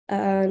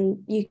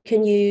 And you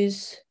can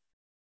use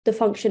the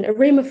function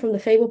ARIMA from the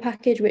Fable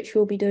package, which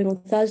we'll be doing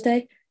on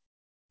Thursday.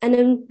 And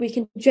then we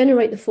can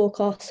generate the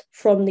forecast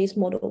from these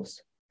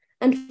models.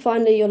 And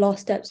finally, your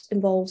last steps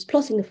involves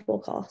plotting the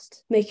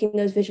forecast, making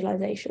those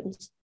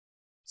visualizations.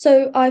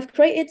 So I've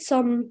created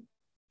some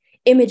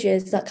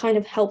images that kind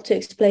of help to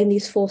explain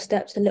these 4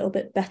 steps a little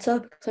bit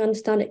better, because I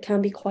understand it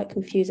can be quite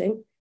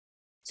confusing.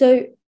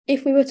 So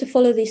if we were to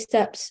follow these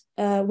steps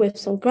with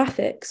some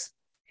graphics,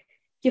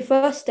 your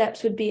first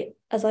steps would be,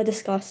 as I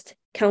discussed,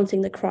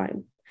 counting the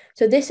crime.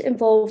 So this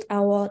involved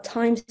our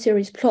time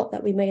series plot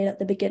that we made at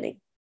the beginning.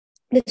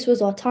 This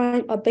was our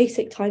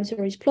basic time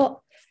series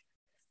plot,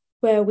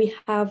 where we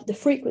have the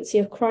frequency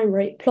of crime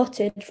rate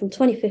plotted from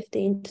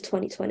 2015 to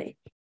 2020.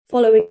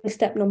 Following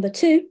step number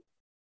 2,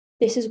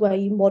 this is where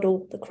you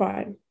model the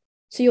crime.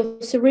 So your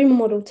SARIMA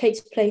model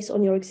takes place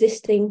on your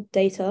existing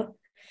data,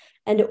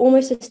 and it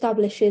almost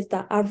establishes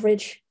that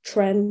average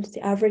trend,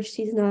 the average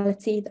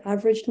seasonality, the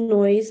average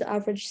noise, the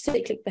average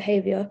cyclic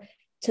behavior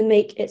to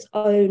make its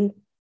own,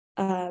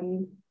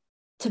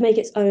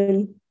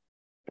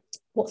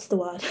 what's the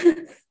word?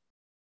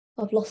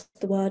 I've lost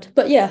the word,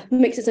 but yeah,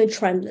 makes its own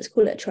trend. Let's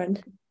call it a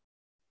trend.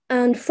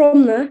 And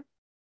from there,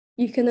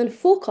 you can then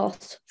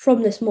forecast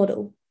from this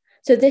model.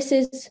 So this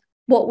is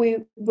what we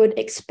would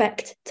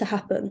expect to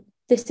happen.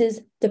 This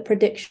is the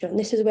prediction.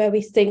 This is where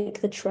we think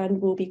the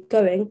trend will be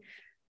going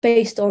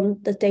based on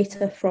the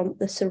data from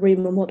the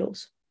SARIMA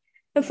models.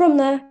 And from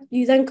there,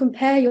 you then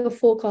compare your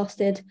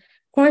forecasted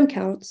crime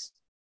counts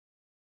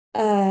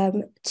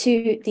to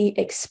the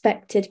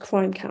expected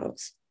crime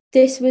counts.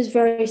 This was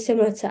very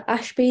similar to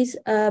Ashby's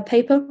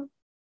paper.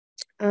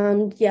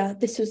 And yeah,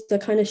 this was the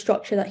kind of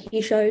structure that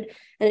he showed.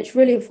 And it's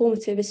really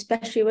informative,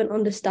 especially when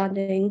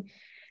understanding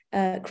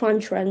crime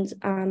trends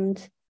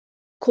and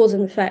cause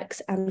and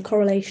effects and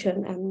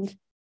correlation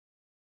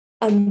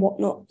and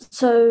whatnot.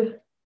 So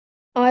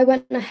I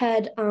went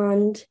ahead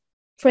and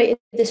created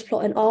this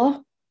plot in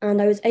R,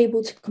 and I was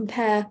able to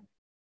compare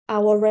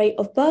our rate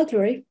of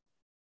burglary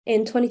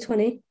in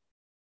 2020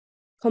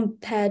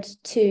 compared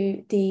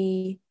to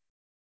the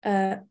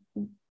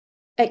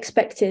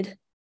expected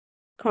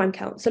crime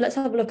count. So let's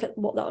have a look at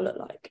what that'll look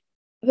like.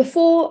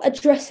 Before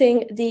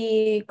addressing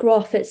the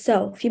graph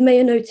itself, you may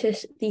have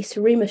noticed the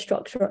SARIMA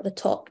structure at the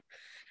top.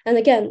 And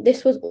again,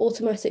 this was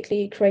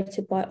automatically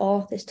created by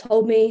R. This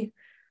told me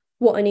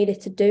what I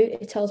needed to do.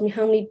 It tells me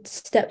how many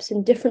steps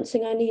in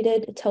differencing I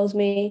needed. It tells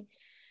me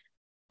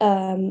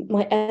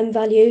my M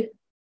value.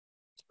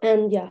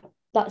 And yeah,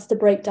 that's the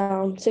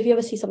breakdown. So if you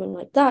ever see something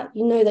like that,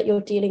 you know that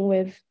you're dealing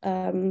with,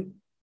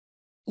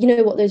 you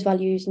know what those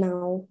values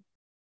now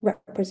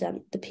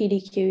represent: the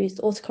PDQs,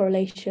 the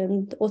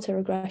autocorrelation, the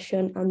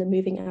autoregression, and the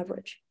moving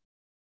average.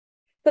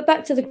 But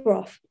back to the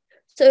graph.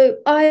 So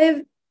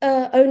I've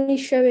only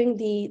showing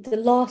the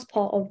last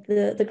part of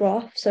the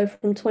graph, so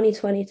from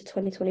 2020 to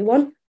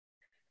 2021.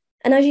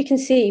 And as you can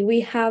see,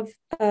 we have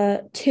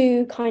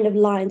 2 kind of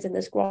lines in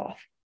this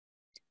graph.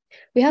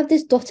 We have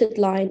this dotted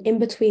line in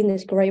between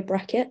this grey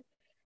bracket,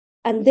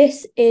 and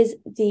this is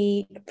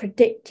the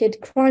predicted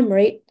crime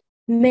rate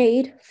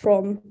made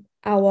from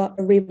our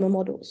ARIMA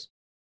models.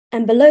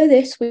 And below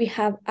this, we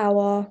have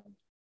our,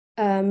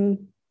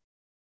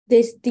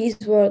 these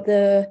were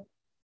the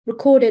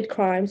recorded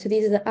crimes. So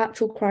these are the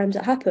actual crimes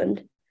that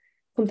happened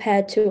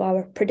compared to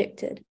our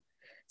predicted.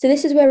 So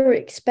this is where we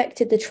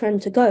expected the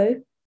trend to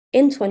go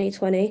in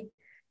 2020,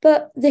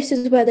 but this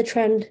is where the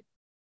trend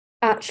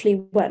actually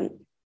went.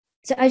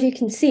 So as you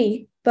can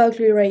see,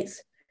 burglary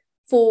rates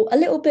fall a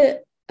little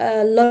bit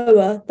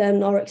lower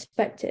than are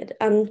expected.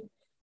 And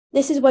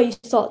this is where you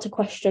start to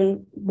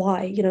question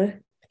why,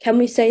 can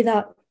we say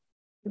that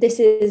this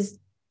is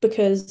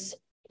because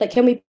like,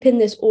 can we pin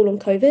this all on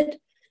COVID?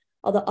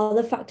 Are there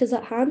other factors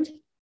at hand?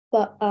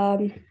 But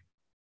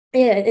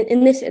yeah,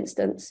 in this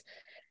instance,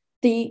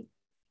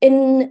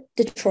 in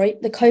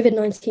Detroit, the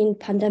COVID-19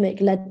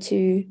 pandemic led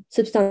to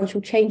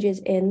substantial changes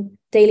in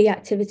daily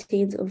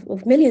activities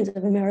of millions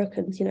of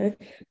Americans, you know,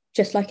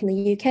 just like in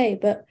the UK.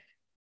 But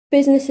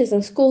businesses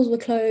and schools were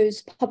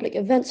closed, public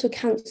events were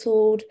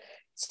cancelled,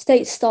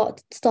 states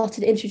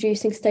started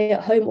introducing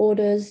stay-at-home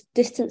orders,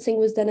 distancing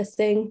was then a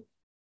thing.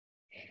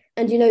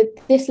 And, you know,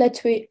 this led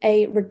to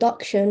a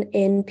reduction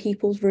in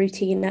people's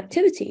routine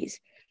activities,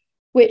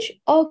 which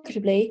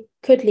arguably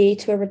could lead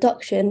to a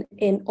reduction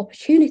in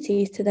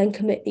opportunities to then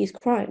commit these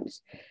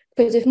crimes.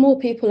 Because if more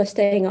people are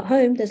staying at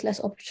home, there's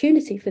less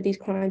opportunity for these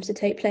crimes to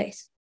take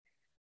place.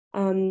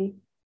 So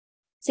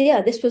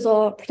yeah, this was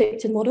our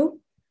predicted model.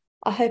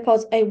 I hope I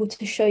was able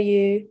to show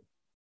you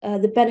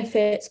the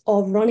benefits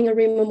of running a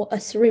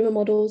SARIMA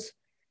models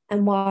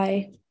and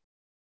why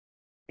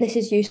this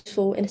is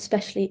useful, and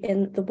especially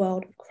in the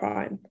world of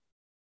crime.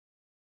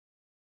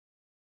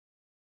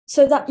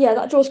 So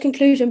that draws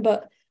conclusion,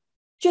 but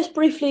just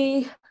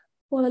briefly,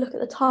 while I look at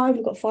the time,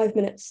 we've got 5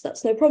 minutes,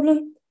 that's no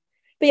problem.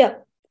 But yeah,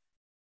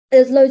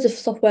 there's loads of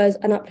softwares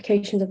and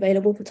applications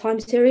available for time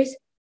series.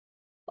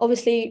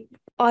 Obviously,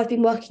 I've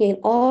been working in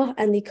R,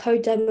 and the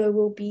code demo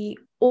will be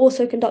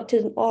also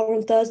conducted in R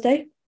on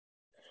Thursday.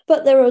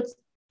 But there are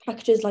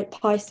packages like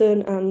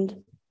Python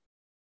and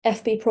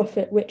FB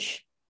Profit,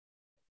 which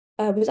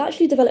was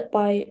actually developed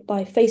by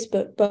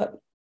Facebook, but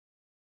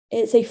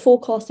it's a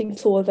forecasting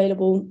tool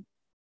available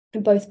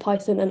in both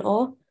Python and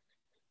R.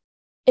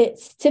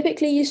 It's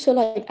typically used for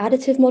like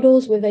additive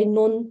models with a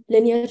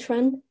non-linear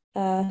trend.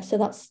 So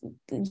that's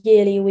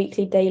yearly,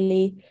 weekly,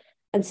 daily,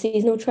 and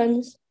seasonal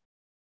trends.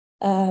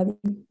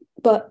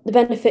 But the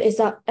benefit is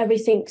that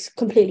everything's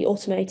completely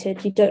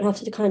automated. You don't have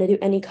to kind of do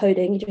any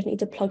coding. You just need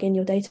to plug in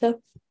your data.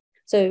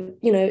 So,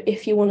 you know,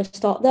 if you want to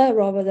start there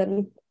rather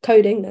than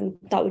coding, then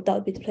that would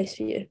be the place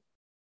for you.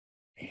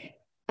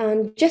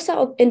 And just out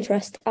of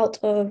interest, out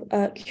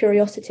of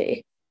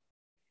curiosity,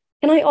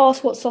 can I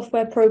ask what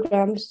software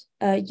programs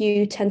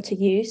you tend to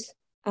use?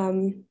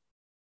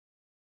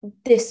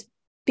 This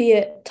be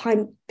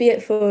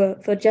it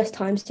for just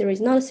time series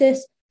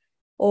analysis,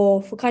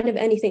 or for kind of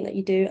anything that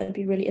you do. I'd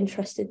be really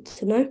interested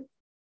to know.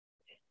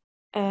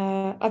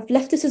 I've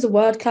left this as a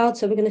word cloud,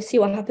 so we're going to see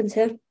what happens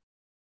here.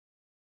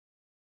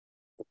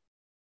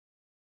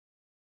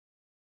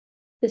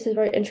 This is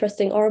very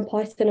interesting. R and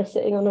Python are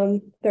sitting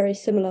on very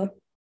similar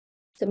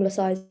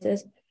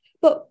sizes,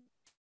 but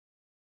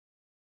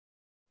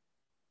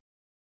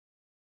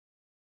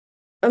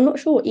I'm not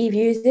sure what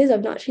eViews is.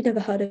 I've actually never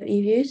heard of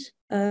eViews.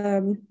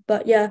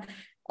 But yeah,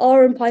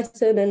 R and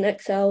Python and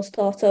Excel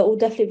Starter are all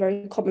definitely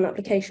very common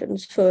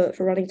applications for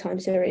running time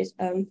series.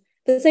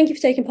 But thank you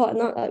for taking part in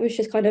that. That was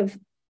just kind of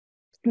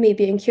me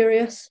being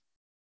curious.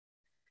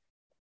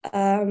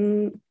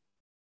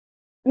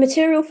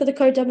 Material for the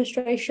code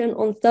demonstration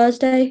on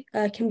Thursday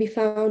can be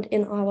found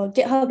in our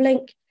GitHub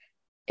link.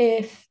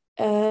 If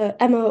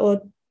Emma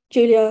or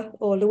Julia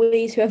or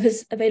Louise,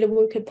 whoever's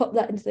available, could pop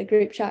that into the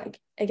group chat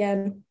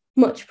again,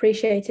 much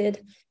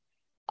appreciated.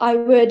 I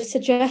would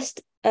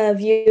suggest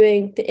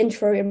viewing the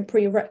intro and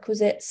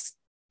prerequisites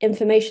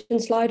information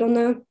slide on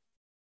there.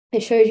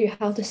 It shows you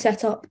how to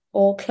set up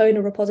or clone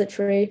a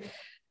repository,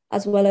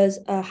 as well as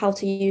how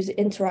to use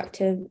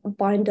interactive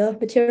binder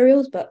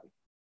materials. But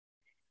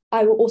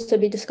I will also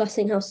be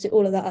discussing how to do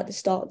all of that at the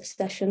start of the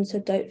session, so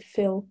don't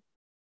feel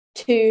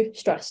too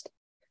stressed.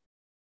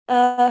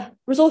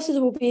 Resources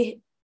will be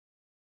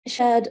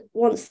shared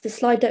once the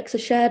slide decks are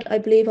shared. I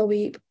believe I'll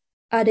be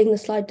adding the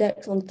slide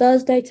decks on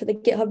Thursday to the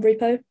GitHub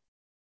repo.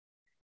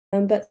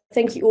 But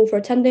thank you all for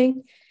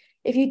attending.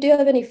 If you do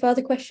have any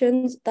further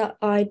questions that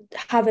I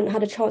haven't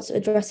had a chance to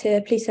address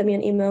here, please send me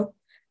an email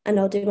and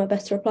I'll do my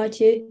best to reply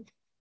to you.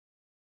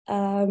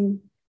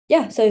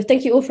 Yeah, so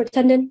thank you all for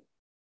attending.